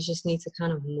 but you just need to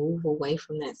kind of move away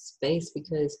from that space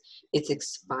because it's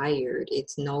expired.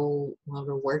 It's no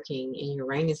longer working, and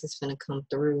Uranus is going to come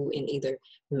through and either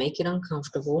make it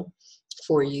uncomfortable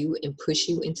for you and push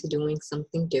you into doing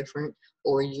something different,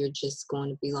 or you're just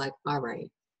going to be like, all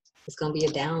right, it's going to be a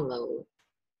download.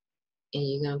 And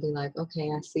you're going to be like,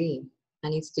 okay, I see. I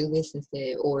need to do this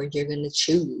instead. Or you're going to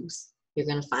choose. You're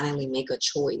going to finally make a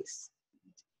choice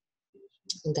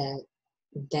that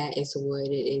is what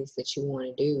it is that you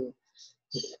want to do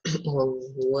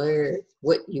or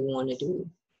what you want to do.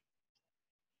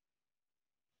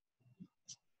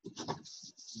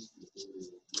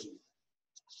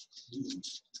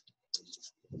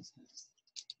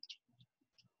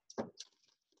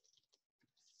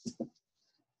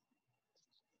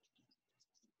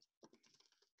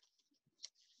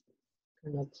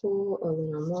 I'm going to pull a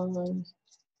Lenormand,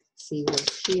 see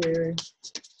what's here.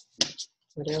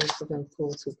 What else? We're going to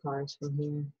pull 2 cards from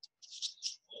here.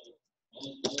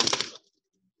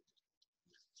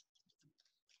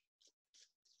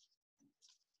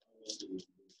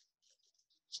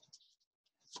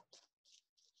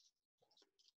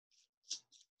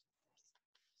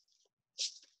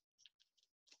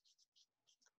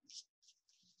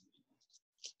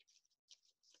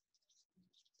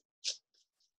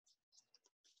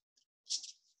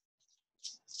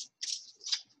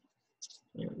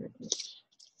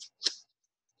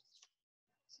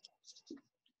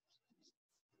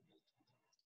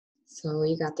 So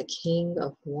you got the King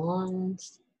of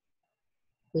Wands,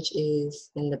 which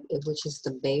is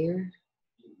the bear.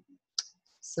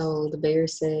 So the bear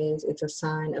says it's a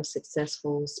sign of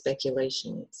successful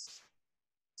speculations.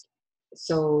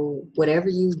 So whatever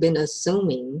you've been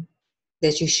assuming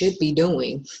that you should be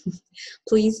doing,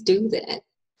 please do that.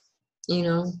 You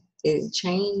know,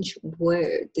 change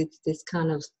where this kind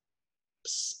of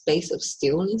space of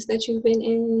stillness that you've been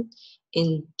in,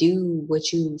 and do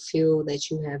what you feel that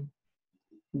you have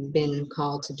been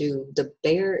called to do. The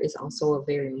bear is also a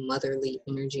very motherly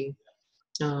energy.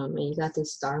 And you got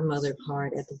this Star Mother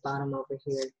card at the bottom over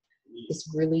here.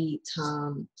 It's really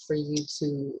time for you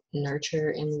to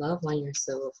nurture and love on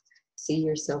yourself. See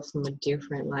yourself from a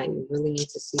different light. You really need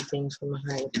to see things from a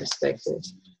higher perspective.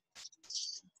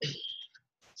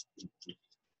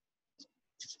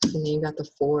 And then you got the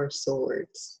Four of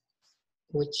Swords,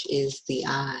 which is the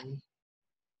eye.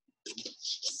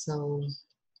 So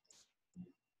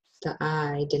the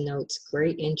eye denotes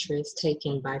great interest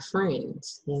taken by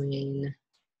friends. When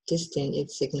distant,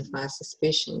 it signifies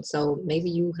suspicion. So maybe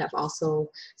you have also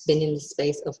been in the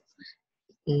space of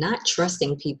not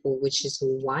trusting people, which is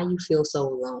why you feel so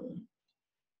alone.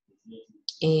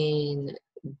 And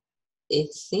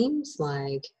it seems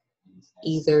like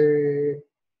either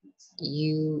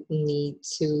you need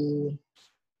to,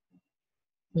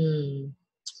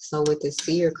 so with the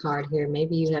Seer card here,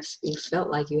 maybe you felt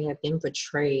like you have been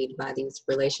betrayed by these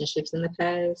relationships in the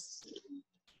past.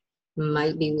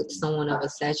 Might be with someone of a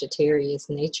Sagittarius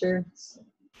nature,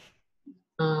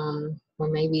 or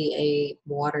maybe a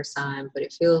water sign, but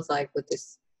it feels like with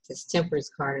this Temperance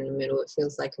card in the middle, it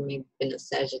feels like it may have been a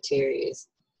Sagittarius.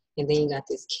 And then you got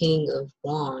this King of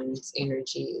Wands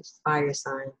energy, fire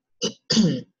sign.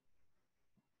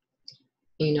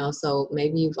 You know, so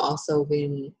maybe you've also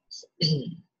been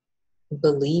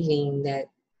believing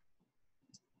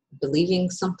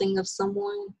something of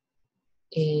someone,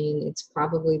 and it's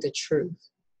probably the truth.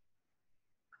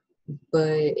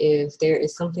 But if there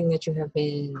is something that you have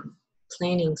been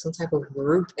planning, some type of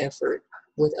group effort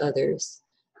with others,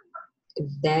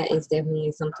 that is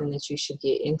definitely something that you should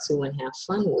get into and have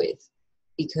fun with,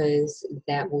 because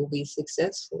that will be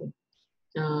successful.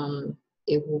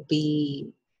 It will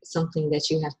be something that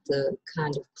you have to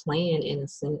kind of plan in a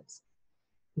sense.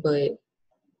 But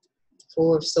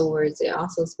Four of Swords, it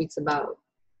also speaks about,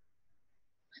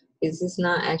 is this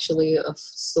not actually of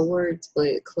swords,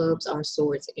 but clubs are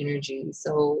swords energy.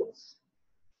 So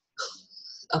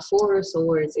a Four of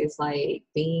Swords is like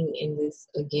being in this,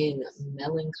 again,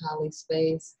 melancholy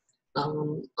space.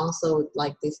 Also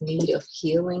like this need of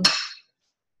healing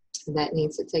that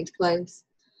needs to take place.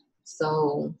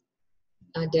 So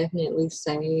I definitely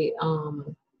say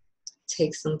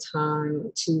take some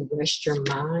time to rest your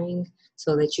mind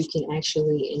so that you can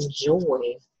actually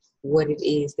enjoy what it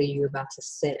is that you're about to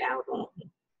set out on.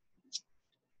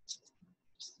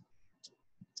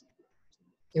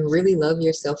 And really love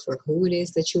yourself for who it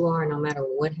is that you are, no matter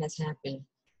what has happened.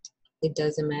 It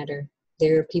doesn't matter.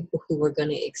 There are people who are going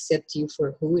to accept you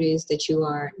for who it is that you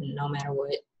are, no matter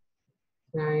what.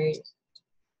 Right?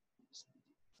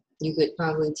 You could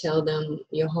probably tell them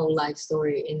your whole life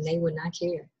story and they would not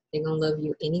care. They're going to love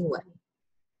you anyway.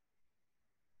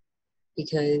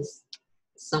 Because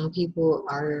some people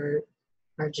are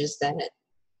just that,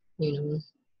 you know.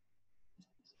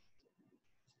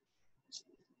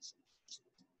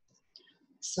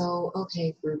 So,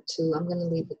 okay, group 2, I'm going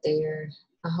to leave it there.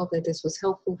 I hope that this was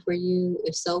helpful for you.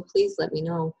 If so, please let me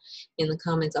know in the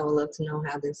comments. I would love to know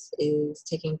how this is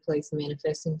taking place,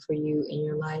 manifesting for you in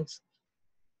your life,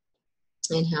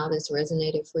 and how this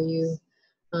resonated for you.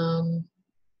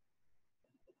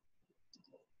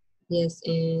 Yes,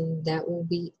 and that will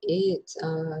be it.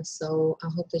 So I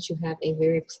hope that you have a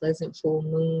very pleasant full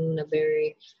moon, a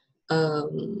very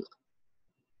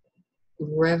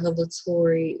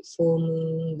revelatory full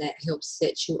moon that helps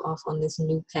set you off on this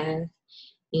new path.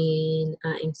 And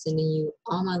I am sending you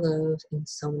all my love and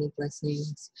so many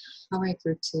blessings. All right,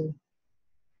 group 2.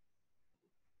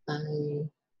 Bye.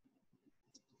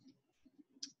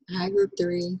 Hi, group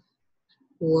 3.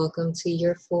 Welcome to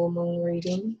your full moon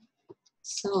reading.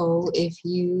 So if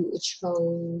you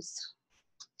chose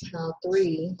pile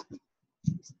 3,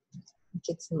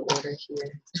 get some order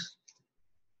here.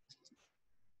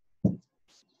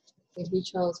 If you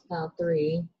chose pile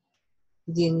 3,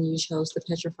 then you chose the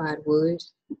Petrified Wood.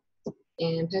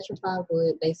 And Petrified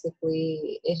Wood,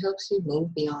 basically, it helps you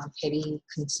move beyond petty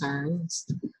concerns.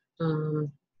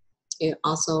 It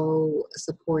also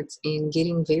supports in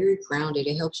getting very grounded.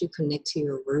 It helps you connect to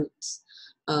your roots,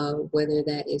 whether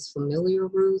that is familiar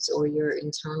roots or your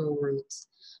internal roots.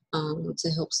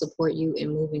 to help support you in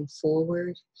moving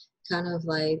forward, kind of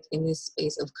like in this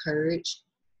space of courage.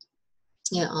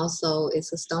 And also,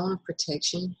 it's a stone of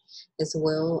protection as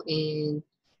well, and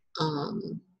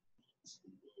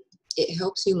it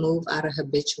helps you move out of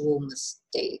habitual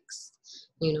mistakes,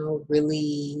 you know,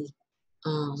 really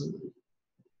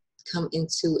come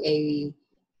into a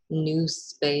new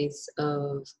space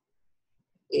of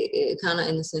it kind of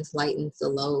in a sense lightens the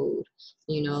load.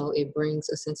 You know, it brings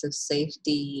a sense of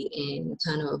safety and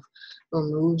kind of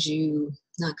removes you,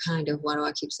 not kind of, why do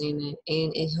I keep saying that,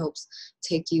 and it helps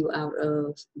take you out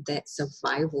of that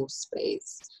survival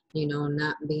space, you know,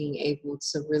 not being able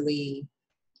to really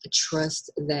trust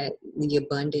that the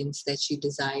abundance that you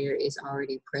desire is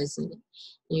already present.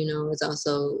 You know, it's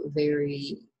also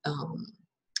very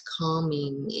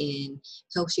calming and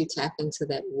helps you tap into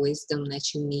that wisdom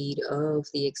that you need of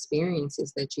the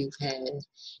experiences that you've had,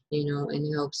 you know,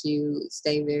 and helps you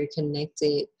stay very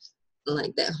connected,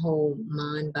 like that whole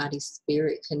mind, body,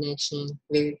 spirit connection,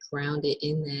 very grounded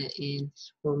in that, and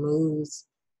removes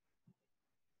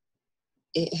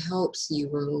it helps you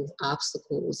remove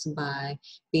obstacles by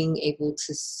being able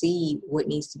to see what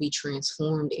needs to be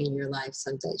transformed in your life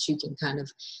so that you can kind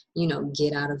of, you know,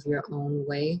 get out of your own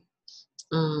way.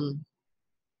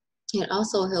 It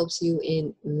also helps you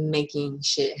in making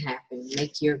shit happen,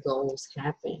 make your goals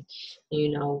happen, you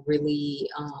know, really,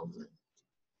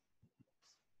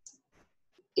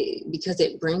 because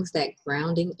it brings that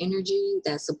grounding energy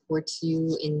that supports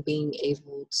you in being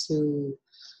able to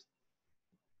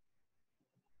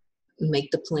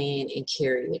make the plan and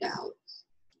carry it out.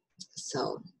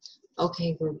 So,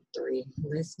 okay, group 3,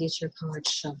 let's get your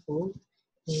cards shuffled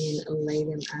and lay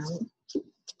them out.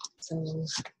 So,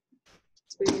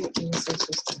 Spirit,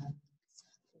 ancestors, God,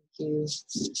 thank you.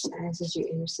 I ask that you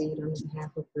intercede on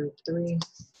behalf of group 3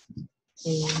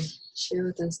 and share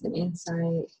with us the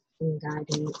insight and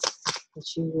guidance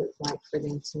that you would like for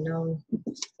them to know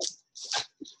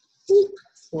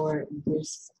for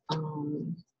this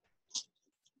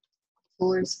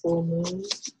Taurus full moon.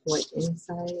 What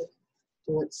insight,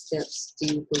 what steps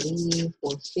do you believe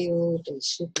or feel they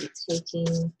should be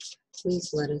taking? Please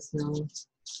let us know.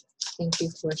 Thank you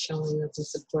for showing up and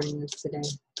supporting us today.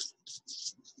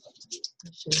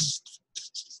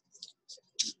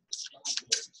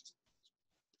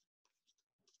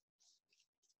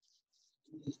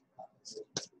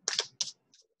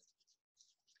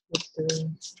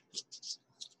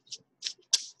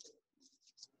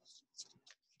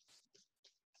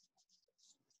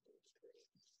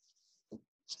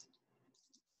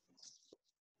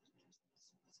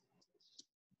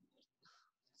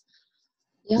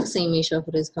 Y'all seen me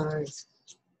shuffle these cards.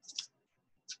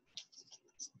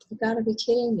 You gotta be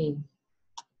kidding me.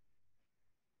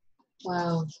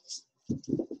 Wow.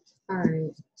 Alright.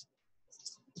 I'm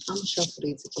gonna shuffle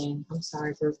these again. I'm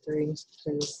sorry, group 3,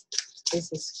 because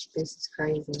this is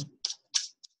crazy.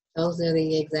 Those are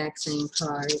the exact same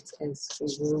cards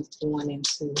as group 1 and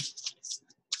 2.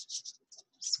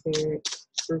 Spirit,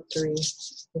 group 3.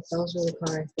 If those are the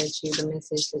cards that you, the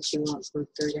message that you want group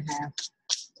 3 to have,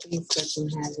 please let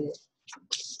them have it.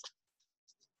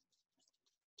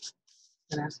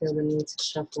 But I feel the need to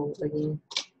shuffle again.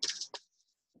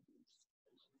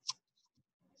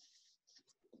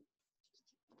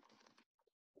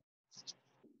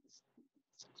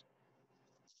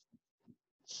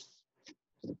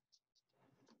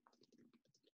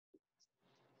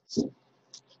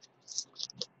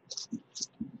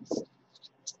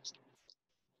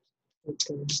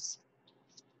 Okay,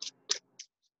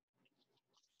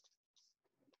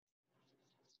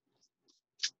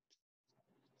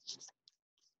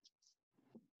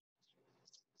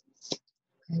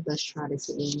 let's try this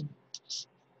again.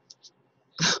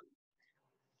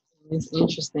 It's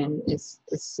interesting. It's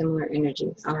similar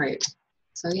energy. All right.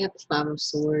 So you have the 5 of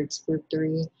Swords, group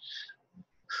 3.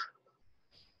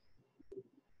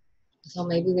 So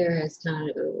maybe there has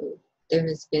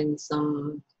been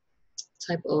some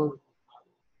type of,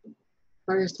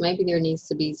 first, maybe there needs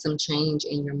to be some change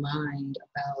in your mind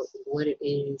about what it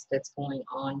is that's going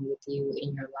on with you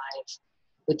in your life,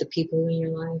 with the people in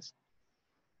your life.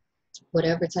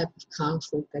 Whatever type of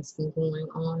conflict that's been going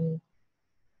on,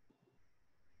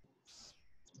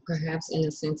 perhaps in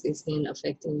a sense it's been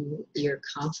affecting your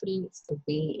confidence of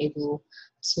being able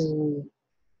to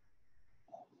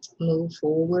move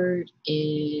forward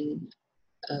in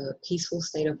a peaceful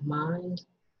state of mind.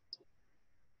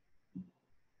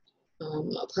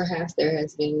 Perhaps there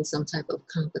has been some type of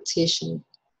competition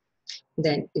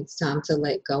that it's time to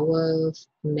let go of.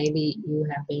 Maybe you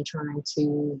have been trying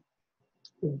to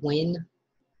win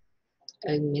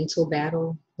a mental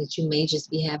battle that you may just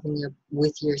be having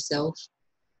with yourself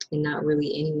and not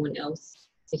really anyone else.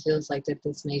 It feels like that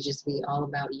this may just be all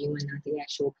about you and not the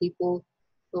actual people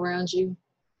around you.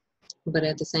 But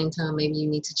at the same time, maybe you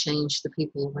need to change the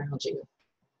people around you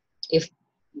if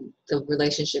the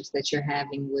relationships that you're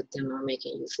having with them are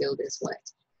making you feel this way.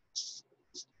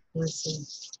 Let's see.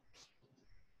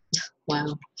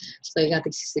 Wow. So you got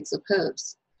the Six of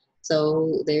Cups.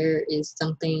 So there is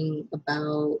something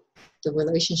about the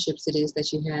relationships it is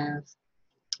that you have.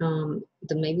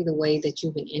 Maybe the way that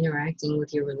you've been interacting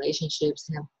with your relationships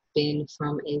have been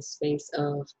from a space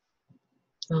of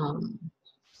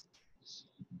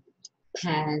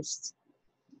past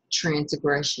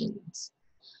transgressions,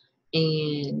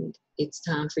 and it's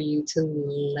time for you to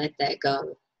let that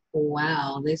go.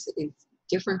 Wow, this is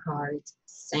different cards,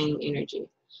 same energy.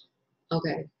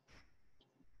 Okay,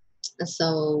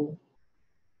 so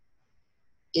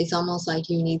it's almost like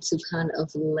you need to kind of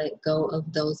let go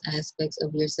of those aspects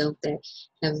of yourself that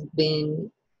have been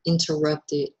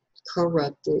interrupted,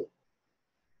 corrupted,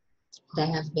 that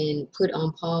have been put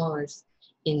on pause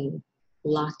and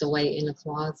locked away in a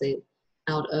closet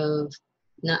out of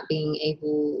not being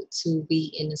able to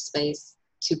be in a space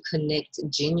to connect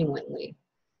genuinely.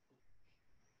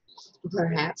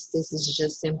 Perhaps this is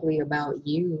just simply about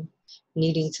you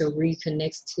needing to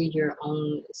reconnect to your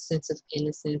own sense of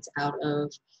innocence out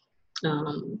of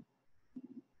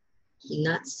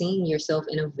not seeing yourself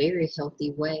in a very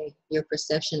healthy way. Your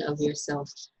perception of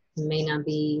yourself may not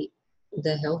be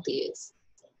the healthiest,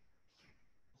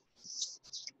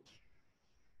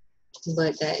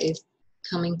 but that is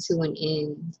coming to an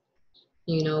end,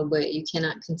 but you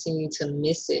cannot continue to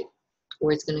miss it,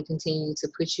 or it's going to continue to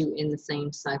put you in the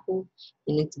same cycle,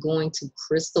 and it's going to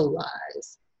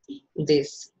crystallize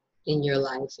this in your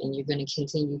life, and you're going to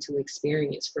continue to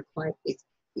experience it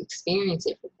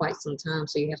for quite some time.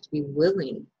 So you have to be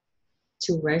willing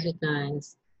to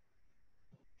recognize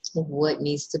what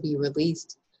needs to be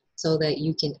released so that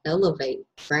you can elevate,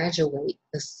 graduate,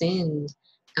 ascend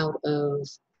out of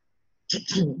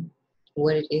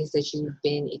what it is that you've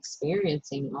been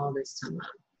experiencing all this time.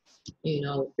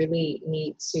 Really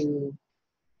need to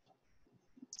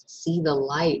see the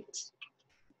light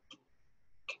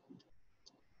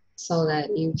so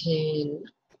that you can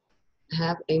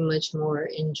have a much more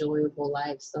enjoyable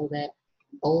life, so that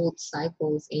old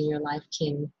cycles in your life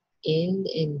can end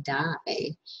and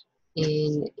die,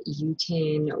 and you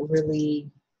can really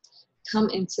come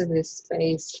into this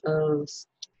space of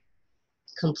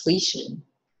completion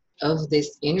of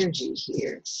this energy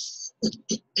here.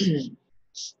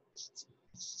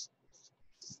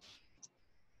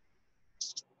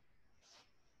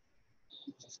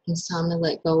 It's time to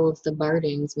let go of the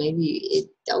burdens.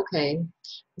 Okay.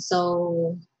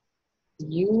 So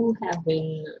you have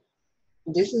been,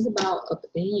 this is about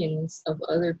opinions of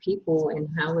other people and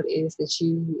how it is that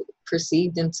you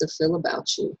perceive them to feel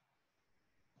about you.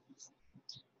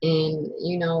 And,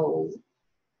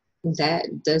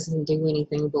 that doesn't do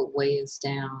anything but weigh us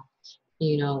down.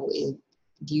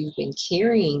 You've been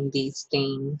carrying these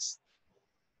things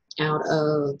out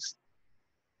of,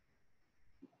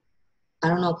 I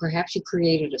don't know, perhaps you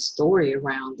created a story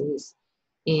around this.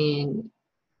 And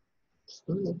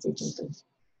let's see something.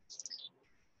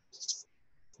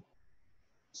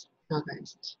 Okay.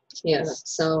 Yeah.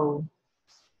 So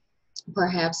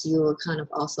perhaps you were kind of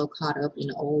also caught up in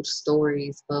old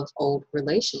stories of old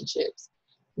relationships.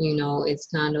 It's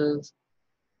kind of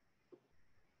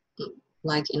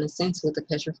like, in a sense, with the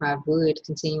Petrified Wood,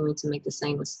 continuing to make the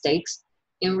same mistakes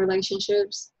in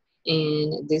relationships,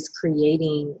 and this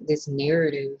creating this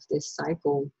narrative, this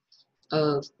cycle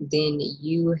of then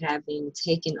you having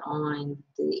taken on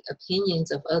the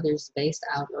opinions of others based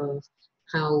out of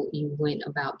how you went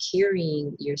about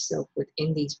carrying yourself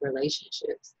within these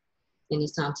relationships. And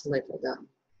it's time to let that go.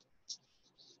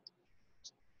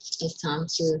 It's time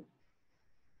to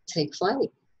take flight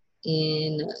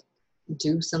and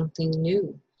do something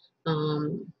new.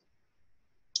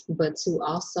 But to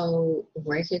also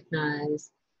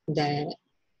recognize that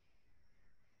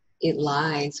it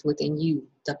lies within you,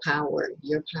 the power,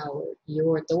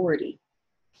 your authority.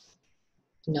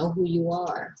 Know who you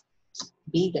are.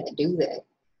 Be that, do that.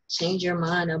 Change your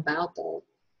mind about that.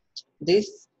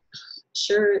 This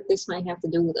might have to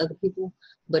do with other people,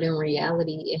 but in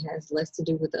reality, it has less to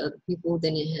do with the other people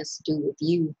than it has to do with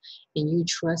you, and you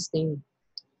trusting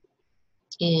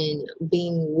and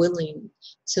being willing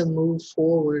to move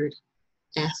forward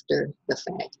after the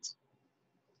fact.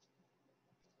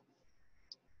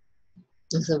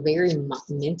 It's a very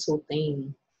mental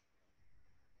thing.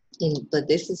 But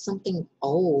this is something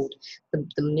old. The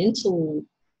mental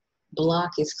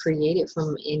block is created from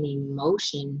an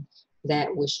emotion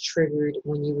that was triggered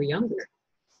when you were younger,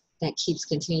 that keeps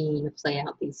continuing to play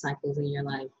out these cycles in your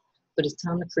life. But it's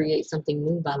time to create something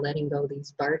new by letting go of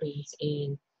these burdens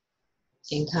and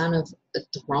kind of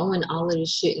throwing all of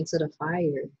this shit into the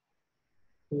fire.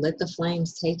 Let the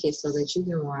flames take it so that you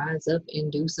can rise up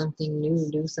and do something new,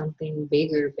 do something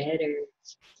bigger, better,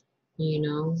 you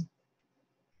know,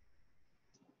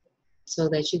 so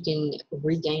that you can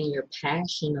regain your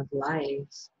passion of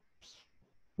life.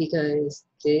 Because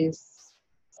this,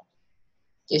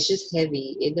 it's just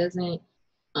heavy. It doesn't,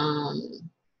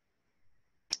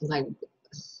 like,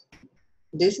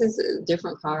 this is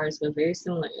different cards, but very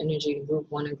similar energy to group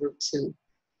 1 and group 2.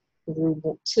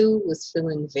 Group 2 was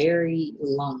feeling very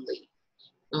lonely.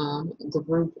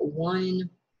 Group 1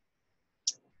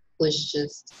 was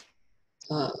just,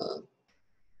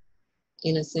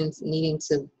 in a sense, needing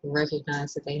to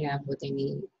recognize that they have what they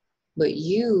need. But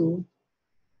you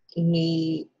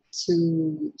need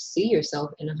to see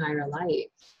yourself in a higher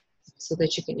light so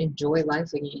that you can enjoy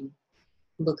life again.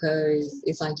 Because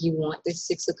it's like you want this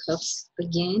 6 of Cups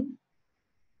again.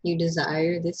 You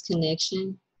desire this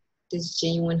connection, this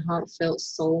genuine, heartfelt,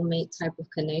 soulmate type of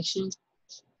connection.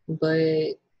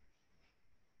 But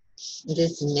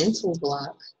this mental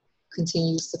block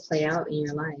continues to play out in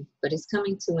your life, but it's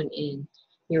coming to an end.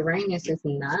 Uranus is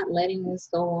not letting this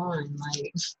go on.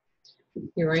 Like,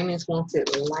 Uranus wants it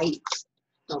light,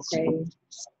 okay?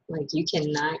 Like, you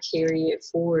cannot carry it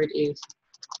forward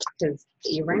because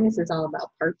Uranus is all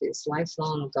about purpose,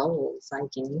 lifelong goals.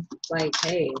 Like,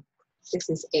 hey, this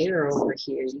is air over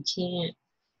here. You can't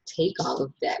take all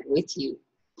of that with you.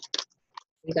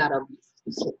 You gotta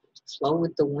flow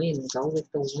with the wind, go with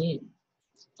the wind,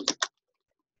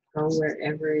 go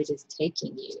wherever it is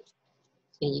taking you.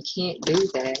 And you can't do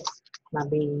that by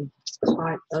being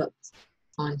caught up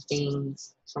on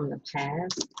things from the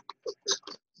past.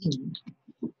 It's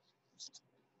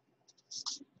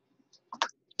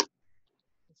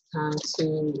time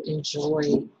to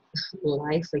enjoy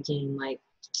life again. Like,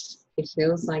 it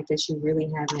feels like that you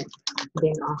really haven't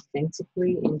been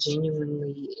authentically and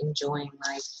genuinely enjoying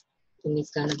life. And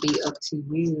it's gonna be up to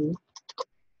you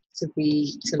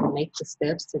to make the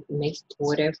steps, to make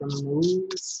whatever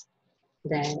moves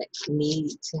that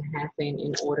need to happen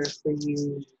in order for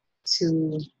you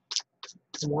to,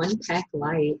 1, pack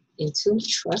light, and 2,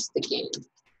 trust again.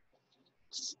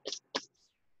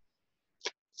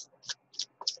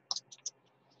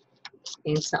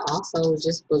 And to also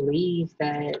just believe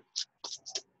that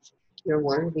you're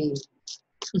worthy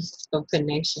of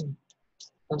connection,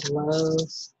 of love.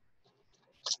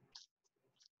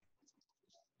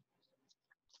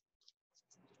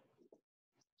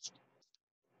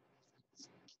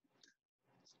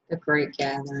 A great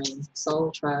gathering,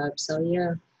 soul tribe. So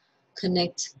yeah,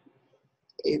 connect.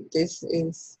 This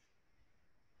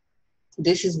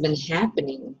has been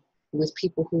happening with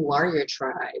people who are your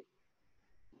tribe.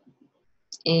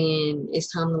 And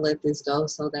it's time to let this go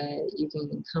so that you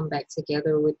can come back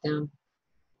together with them,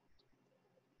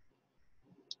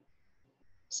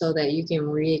 so that you can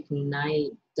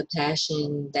reignite the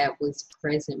passion that was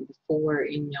present before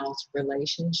in y'all's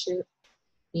relationship,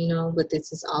 you know. But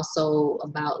this is also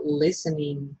about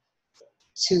listening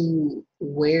to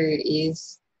where it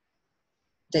is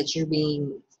that you're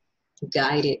being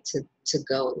guided to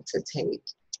go, to take.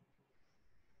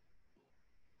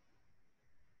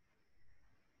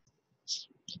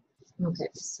 Okay,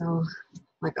 so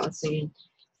like I was saying,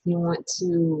 you want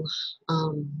to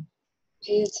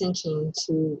pay attention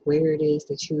to where it is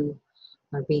that you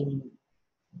are being,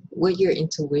 what your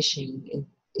intuition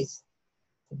is,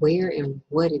 where and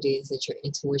what it is that your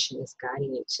intuition is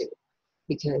guiding you to.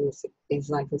 Because it's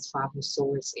like this 5 of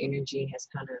Swords energy has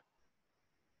kind of,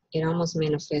 it almost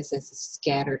manifests as a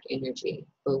scattered energy.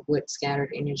 But what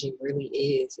scattered energy really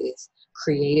is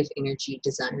creative energy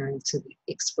desiring to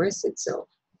express itself.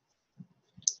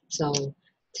 So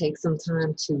take some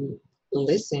time to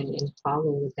listen and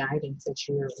follow the guidance that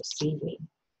you are receiving.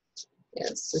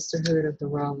 Yes, Sisterhood of the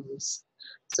Rose.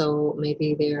 So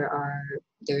maybe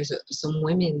there's some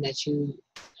women that you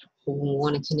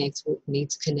want to connect with, need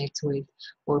to connect with,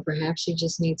 or perhaps you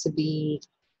just need to be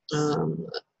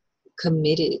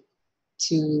committed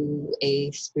to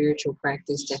a spiritual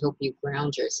practice to help you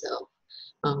ground yourself.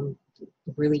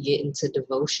 Really get into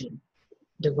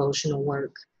devotional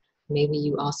work. Maybe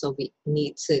you also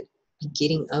need to be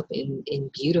getting up and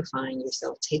beautifying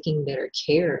yourself, taking better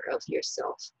care of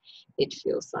yourself, it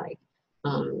feels like.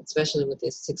 Especially with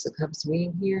this 6 of Cups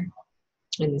being here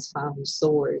and this 5 of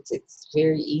Swords. It's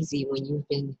very easy when you've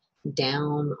been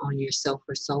down on yourself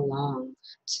for so long,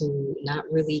 to not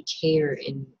really care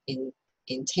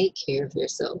and take care of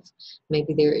yourself.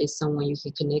 Maybe there is someone you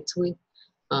can connect with,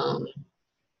 um,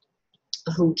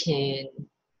 who can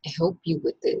help you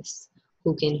with this,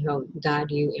 who can help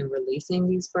guide you in releasing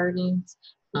these burdens.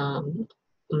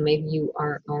 Maybe you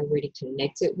are already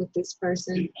connected with this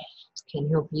person, can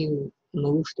help you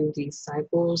move through these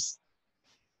cycles.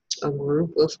 A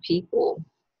group of people,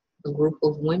 a group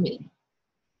of women,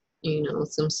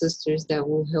 some sisters that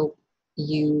will help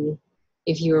you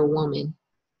if you're a woman,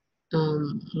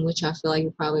 which I feel like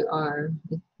you probably are,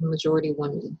 majority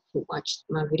women who watch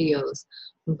my videos.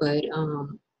 But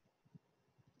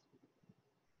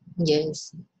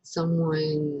yes,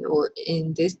 someone,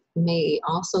 and this may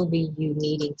also be you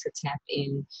needing to tap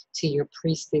in to your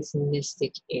priestess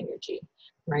mystic energy,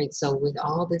 right? So with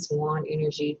all this wand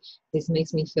energy, this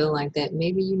makes me feel like that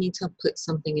maybe you need to put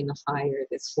something in the fire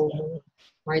this full moon.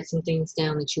 Write some things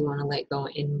down that you want to let go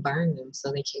and burn them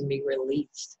so they can be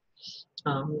released.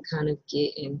 Kind of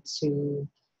get into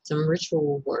some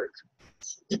ritual work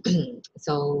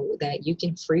so that you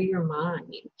can free your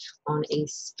mind on a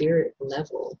spirit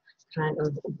level, kind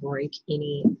of break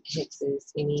any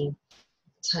hexes, any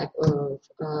type of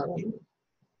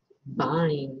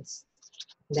binds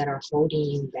that are holding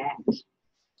you back.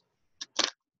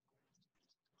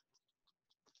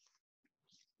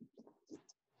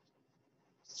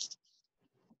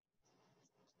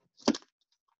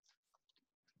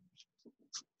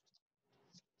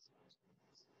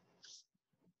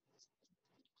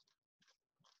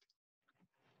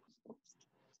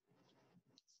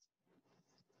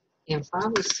 And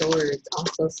Five of Swords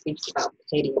also speaks about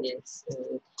pettiness.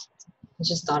 And I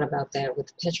just thought about that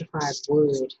with Petrified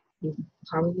Wood. You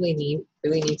probably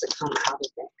really need to come out of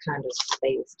that kind of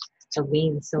space of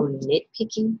being so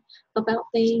nitpicky about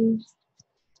things,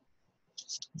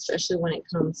 especially when it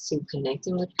comes to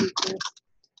connecting with people.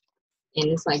 And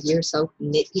it's like you're so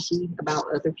nitpicky about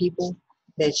other people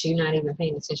that you're not even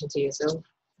paying attention to yourself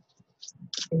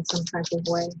in some type of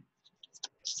way.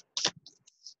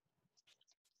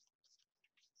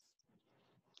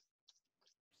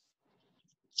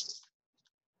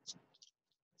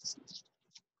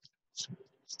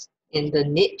 And the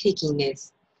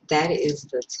nitpickiness, that is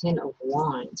the Ten of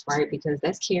Wands, right? Because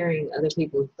that's carrying other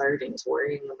people's burdens,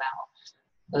 worrying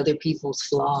about other people's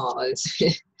flaws,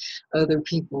 other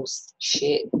people's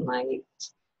shit. Like,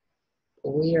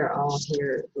 we are all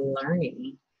here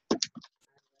learning.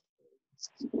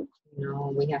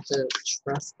 We have to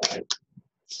trust that.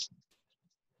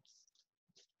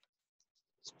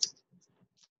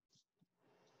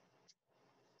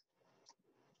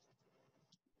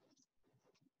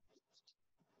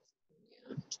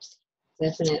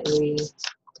 Definitely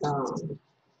um,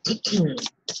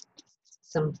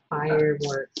 some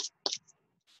firework,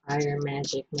 fire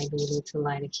magic. Maybe you need to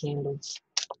light a candle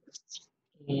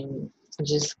and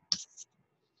just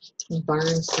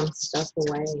burn some stuff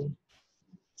away.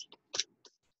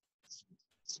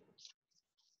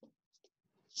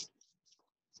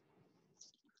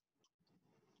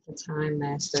 The Time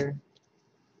Master.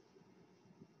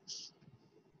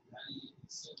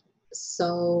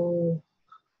 So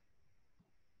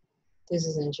this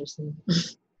is interesting.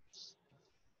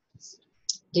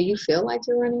 Do you feel like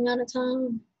you're running out of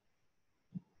time?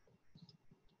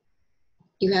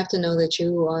 You have to know that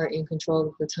you are in control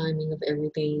of the timing of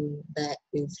everything that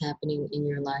is happening in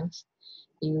your life.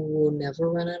 You will never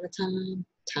run out of time.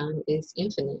 Time is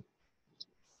infinite.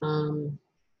 Um,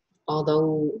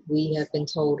 Although we have been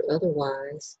told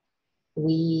otherwise,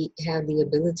 we have the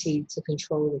ability to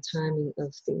control the timing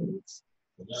of things.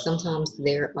 Sometimes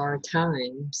there are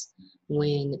times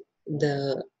when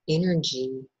the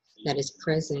energy that is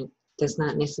present does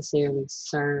not necessarily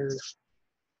serve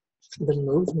the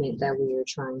movement that we are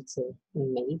trying to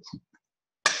make,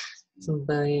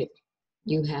 but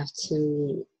you have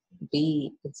to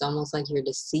it's almost like you're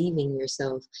deceiving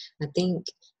yourself. I think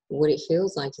what it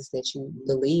feels like is that you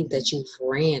believe that you've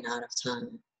ran out of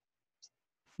time.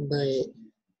 But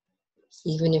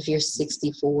even if you're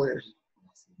 64,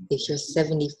 if you're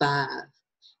 75,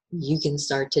 you can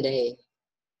start today.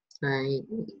 All right.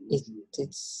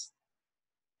 It's,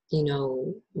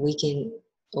 we can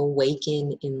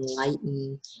awaken,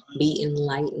 enlighten, be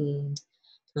enlightened,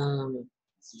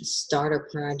 start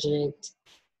a project,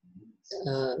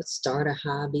 start a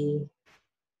hobby,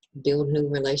 build new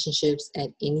relationships at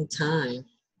any time,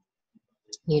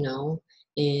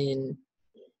 and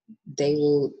they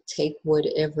will take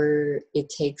whatever it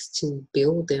takes to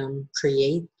build them,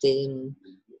 create them,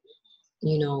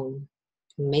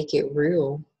 make it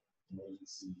real,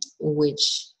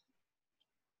 which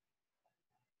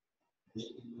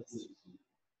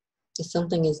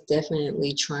Something is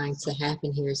definitely trying to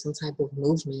happen here, some type of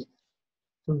movement.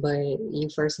 But you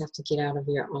first have to get out of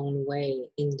your own way,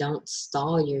 and don't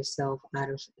stall yourself out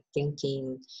of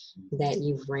thinking that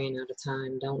you've ran out of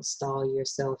time. Don't stall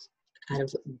yourself out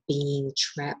of being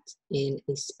trapped in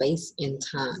a space and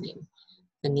time.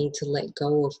 I need to let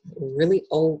go of really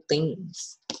old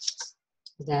things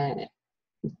that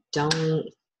don't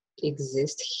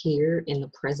exist here in the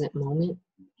present moment,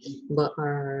 but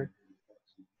are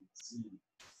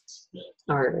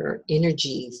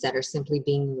energies that are simply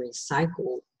being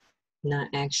recycled, not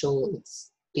actual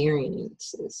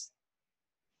experiences.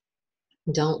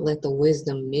 Don't let the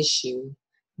wisdom miss you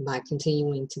by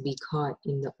continuing to be caught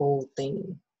in the old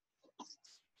thing.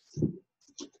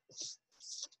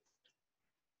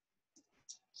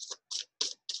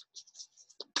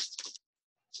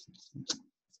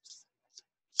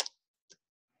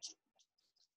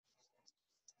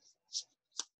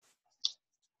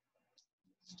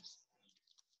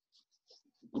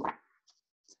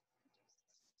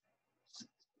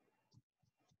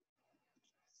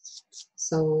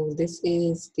 So this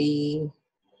is the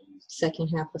second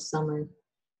half of summer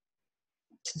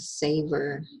to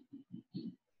savor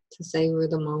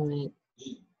the moment.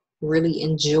 Really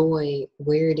enjoy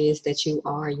where it is that you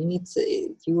are. You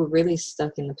were really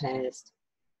stuck in the past.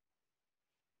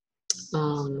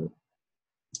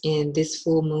 And this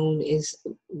full moon is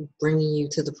bringing you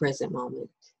to the present moment,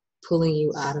 pulling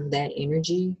you out of that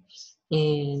energy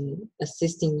and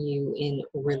assisting you in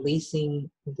releasing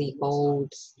the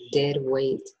old dead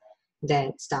weight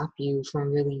that stop you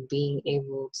from really being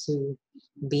able to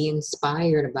be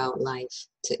inspired about life,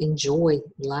 to enjoy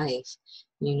life,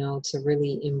 to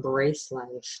really embrace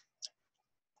life.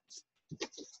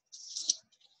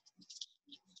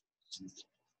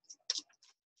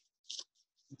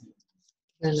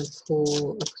 I'm gonna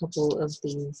pull a couple of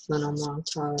these Lenormand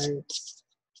cards.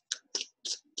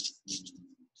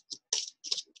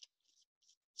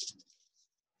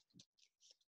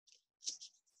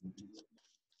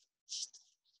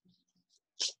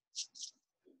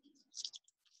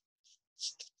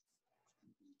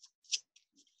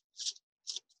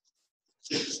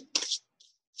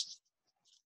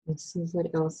 Let's see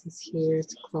what else is here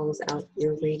to close out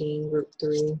your reading, group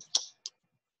 3.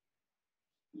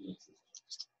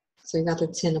 So you got the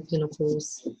 10 of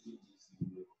Pentacles.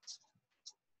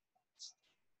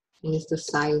 And it's the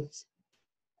scythe,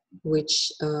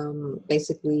 which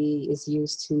basically is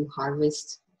used to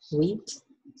harvest wheat.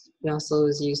 It also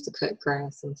is used to cut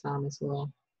grass sometime as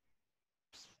well.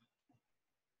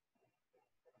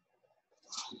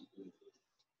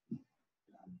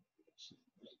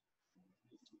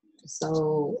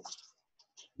 So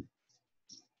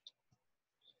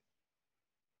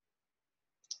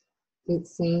it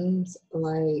seems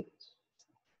like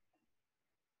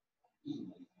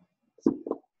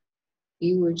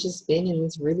you were just been in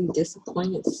this really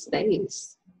disappointed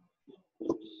space.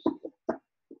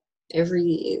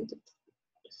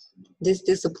 This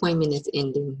disappointment is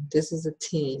ending. This is a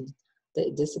 10.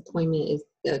 The disappointment is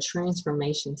a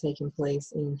transformation taking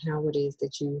place in how it is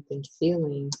that you've been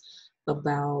feeling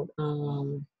about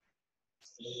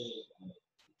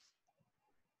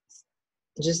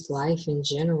just life in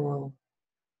general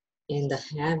and the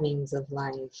havings of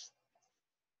life.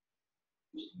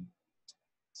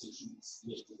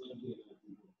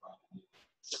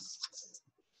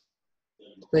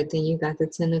 But then you got the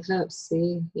 10 of Cups,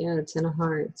 see? Yeah, the 10 of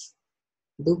Hearts.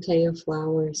 Bouquet of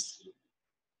flowers.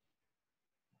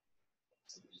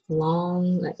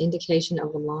 An indication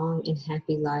of a long and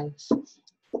happy life.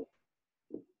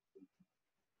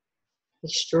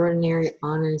 Extraordinary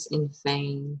honors and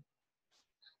fame.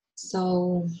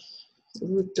 So,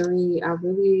 group 3, I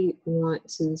really want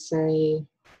to say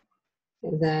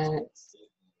that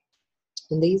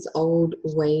these old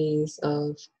ways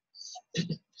of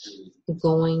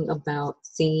going about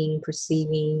seeing,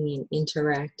 perceiving, and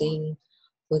interacting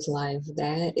with life,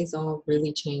 that is all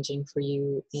really changing for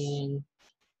you. And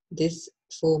this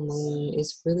full moon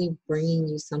is really bringing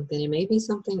you something. It may be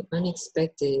something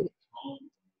unexpected.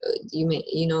 You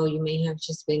may have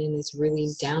just been in this really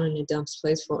down in the dumps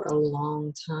place for a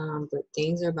long time, but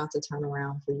things are about to turn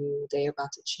around for you. They're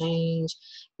about to change.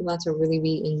 You're about to really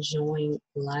be enjoying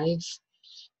life,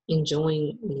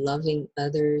 enjoying loving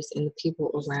others and the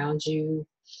people around you,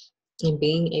 and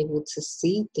being able to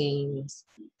see things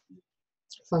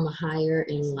from a higher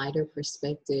and lighter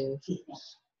perspective.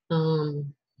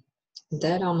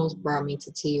 That almost brought me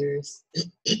to tears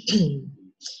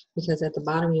because at the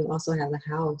bottom you also have the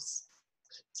house.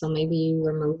 So maybe you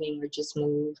were moving or just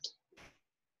moved,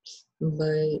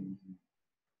 but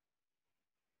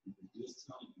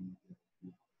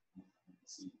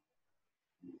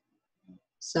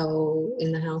So,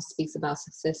 in the house speaks about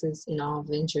successes in all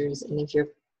ventures, and if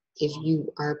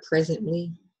you are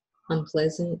presently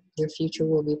unpleasant, your future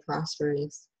will be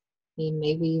prosperous. And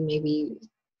maybe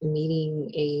meeting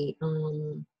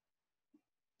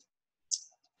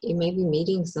it may be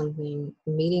meeting someone,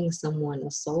 a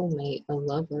soulmate, a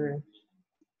lover,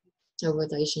 a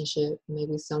relationship,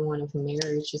 maybe someone of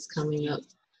marriage is coming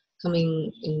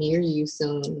near you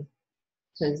soon,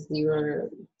 because you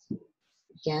are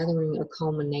gathering a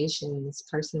culmination. This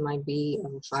person might be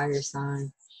of a fire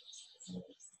sign,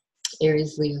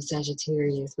 Aries, Leo,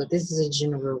 Sagittarius, but this is a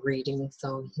general reading,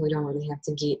 so we don't really have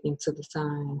to get into the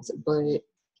signs. But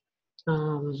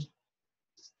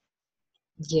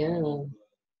yeah,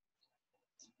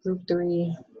 group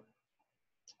 3,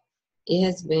 it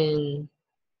has been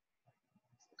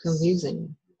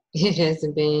confusing. It has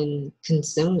been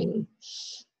consuming,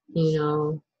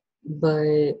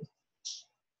 but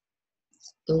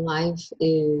life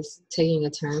is taking a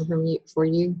turn for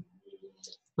you.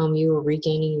 You are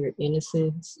regaining your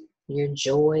innocence, your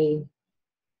joy,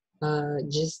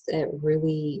 just that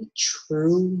really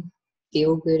true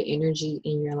feel-good energy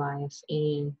in your life.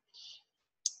 And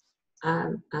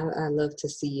I love to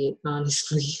see it,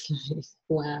 honestly.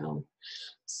 Wow.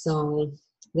 So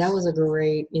that was a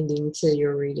great ending to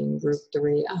your reading, group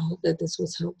 3. I hope that this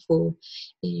was helpful.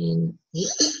 And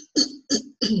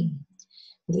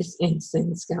this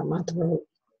incense got my throat.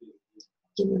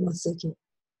 Give me 1 second.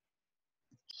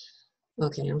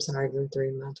 Okay, I'm sorry, group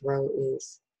 3. My throat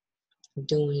is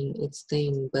doing its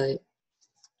thing, but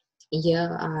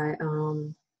yeah, I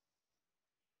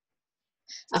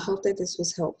hope that this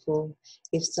was helpful.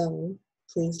 If so,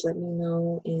 please let me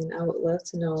know, and I would love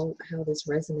to know how this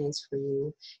resonates for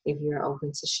you if you're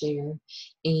open to share.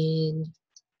 And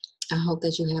I hope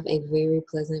that you have a very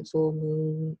pleasant full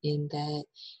moon, and that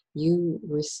you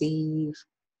receive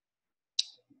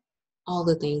all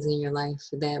the things in your life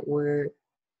that were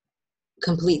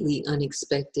completely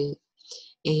unexpected.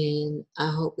 And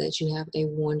I hope that you have a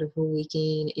wonderful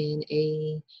weekend and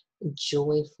a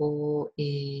joyful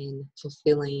and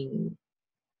fulfilling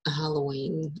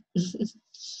Halloween.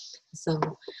 So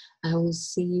I will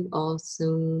see you all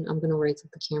soon. I'm going to raise up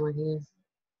the camera here.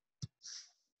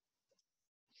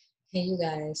 Hey, you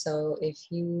guys. So if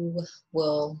you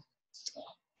will,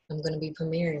 I'm going to be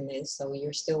premiering this, so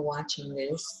you're still watching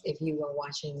this. If you are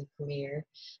watching the premiere,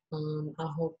 I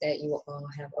hope that you all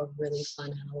have a really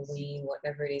fun Halloween,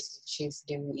 whatever it is you choose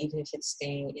to do, even if it's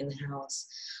staying in the house.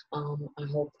 I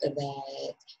hope that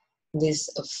this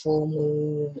full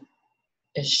moon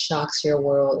shocks your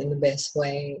world in the best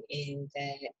way, and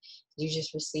that you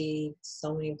just receive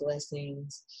so many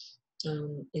blessings,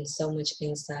 and so much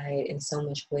insight and so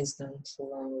much wisdom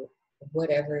for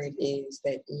whatever it is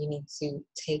that you need to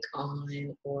take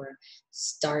on or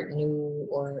start new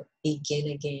or begin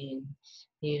again,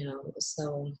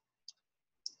 So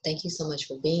thank you so much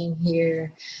for being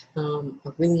here. I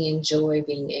really enjoy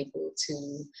being able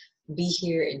to be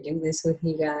here and do this with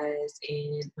you guys,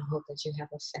 and I hope that you have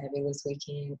a fabulous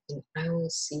weekend, and I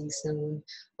will see you soon.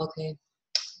 Okay,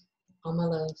 all my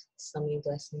love, so many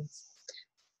blessings.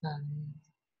 Bye.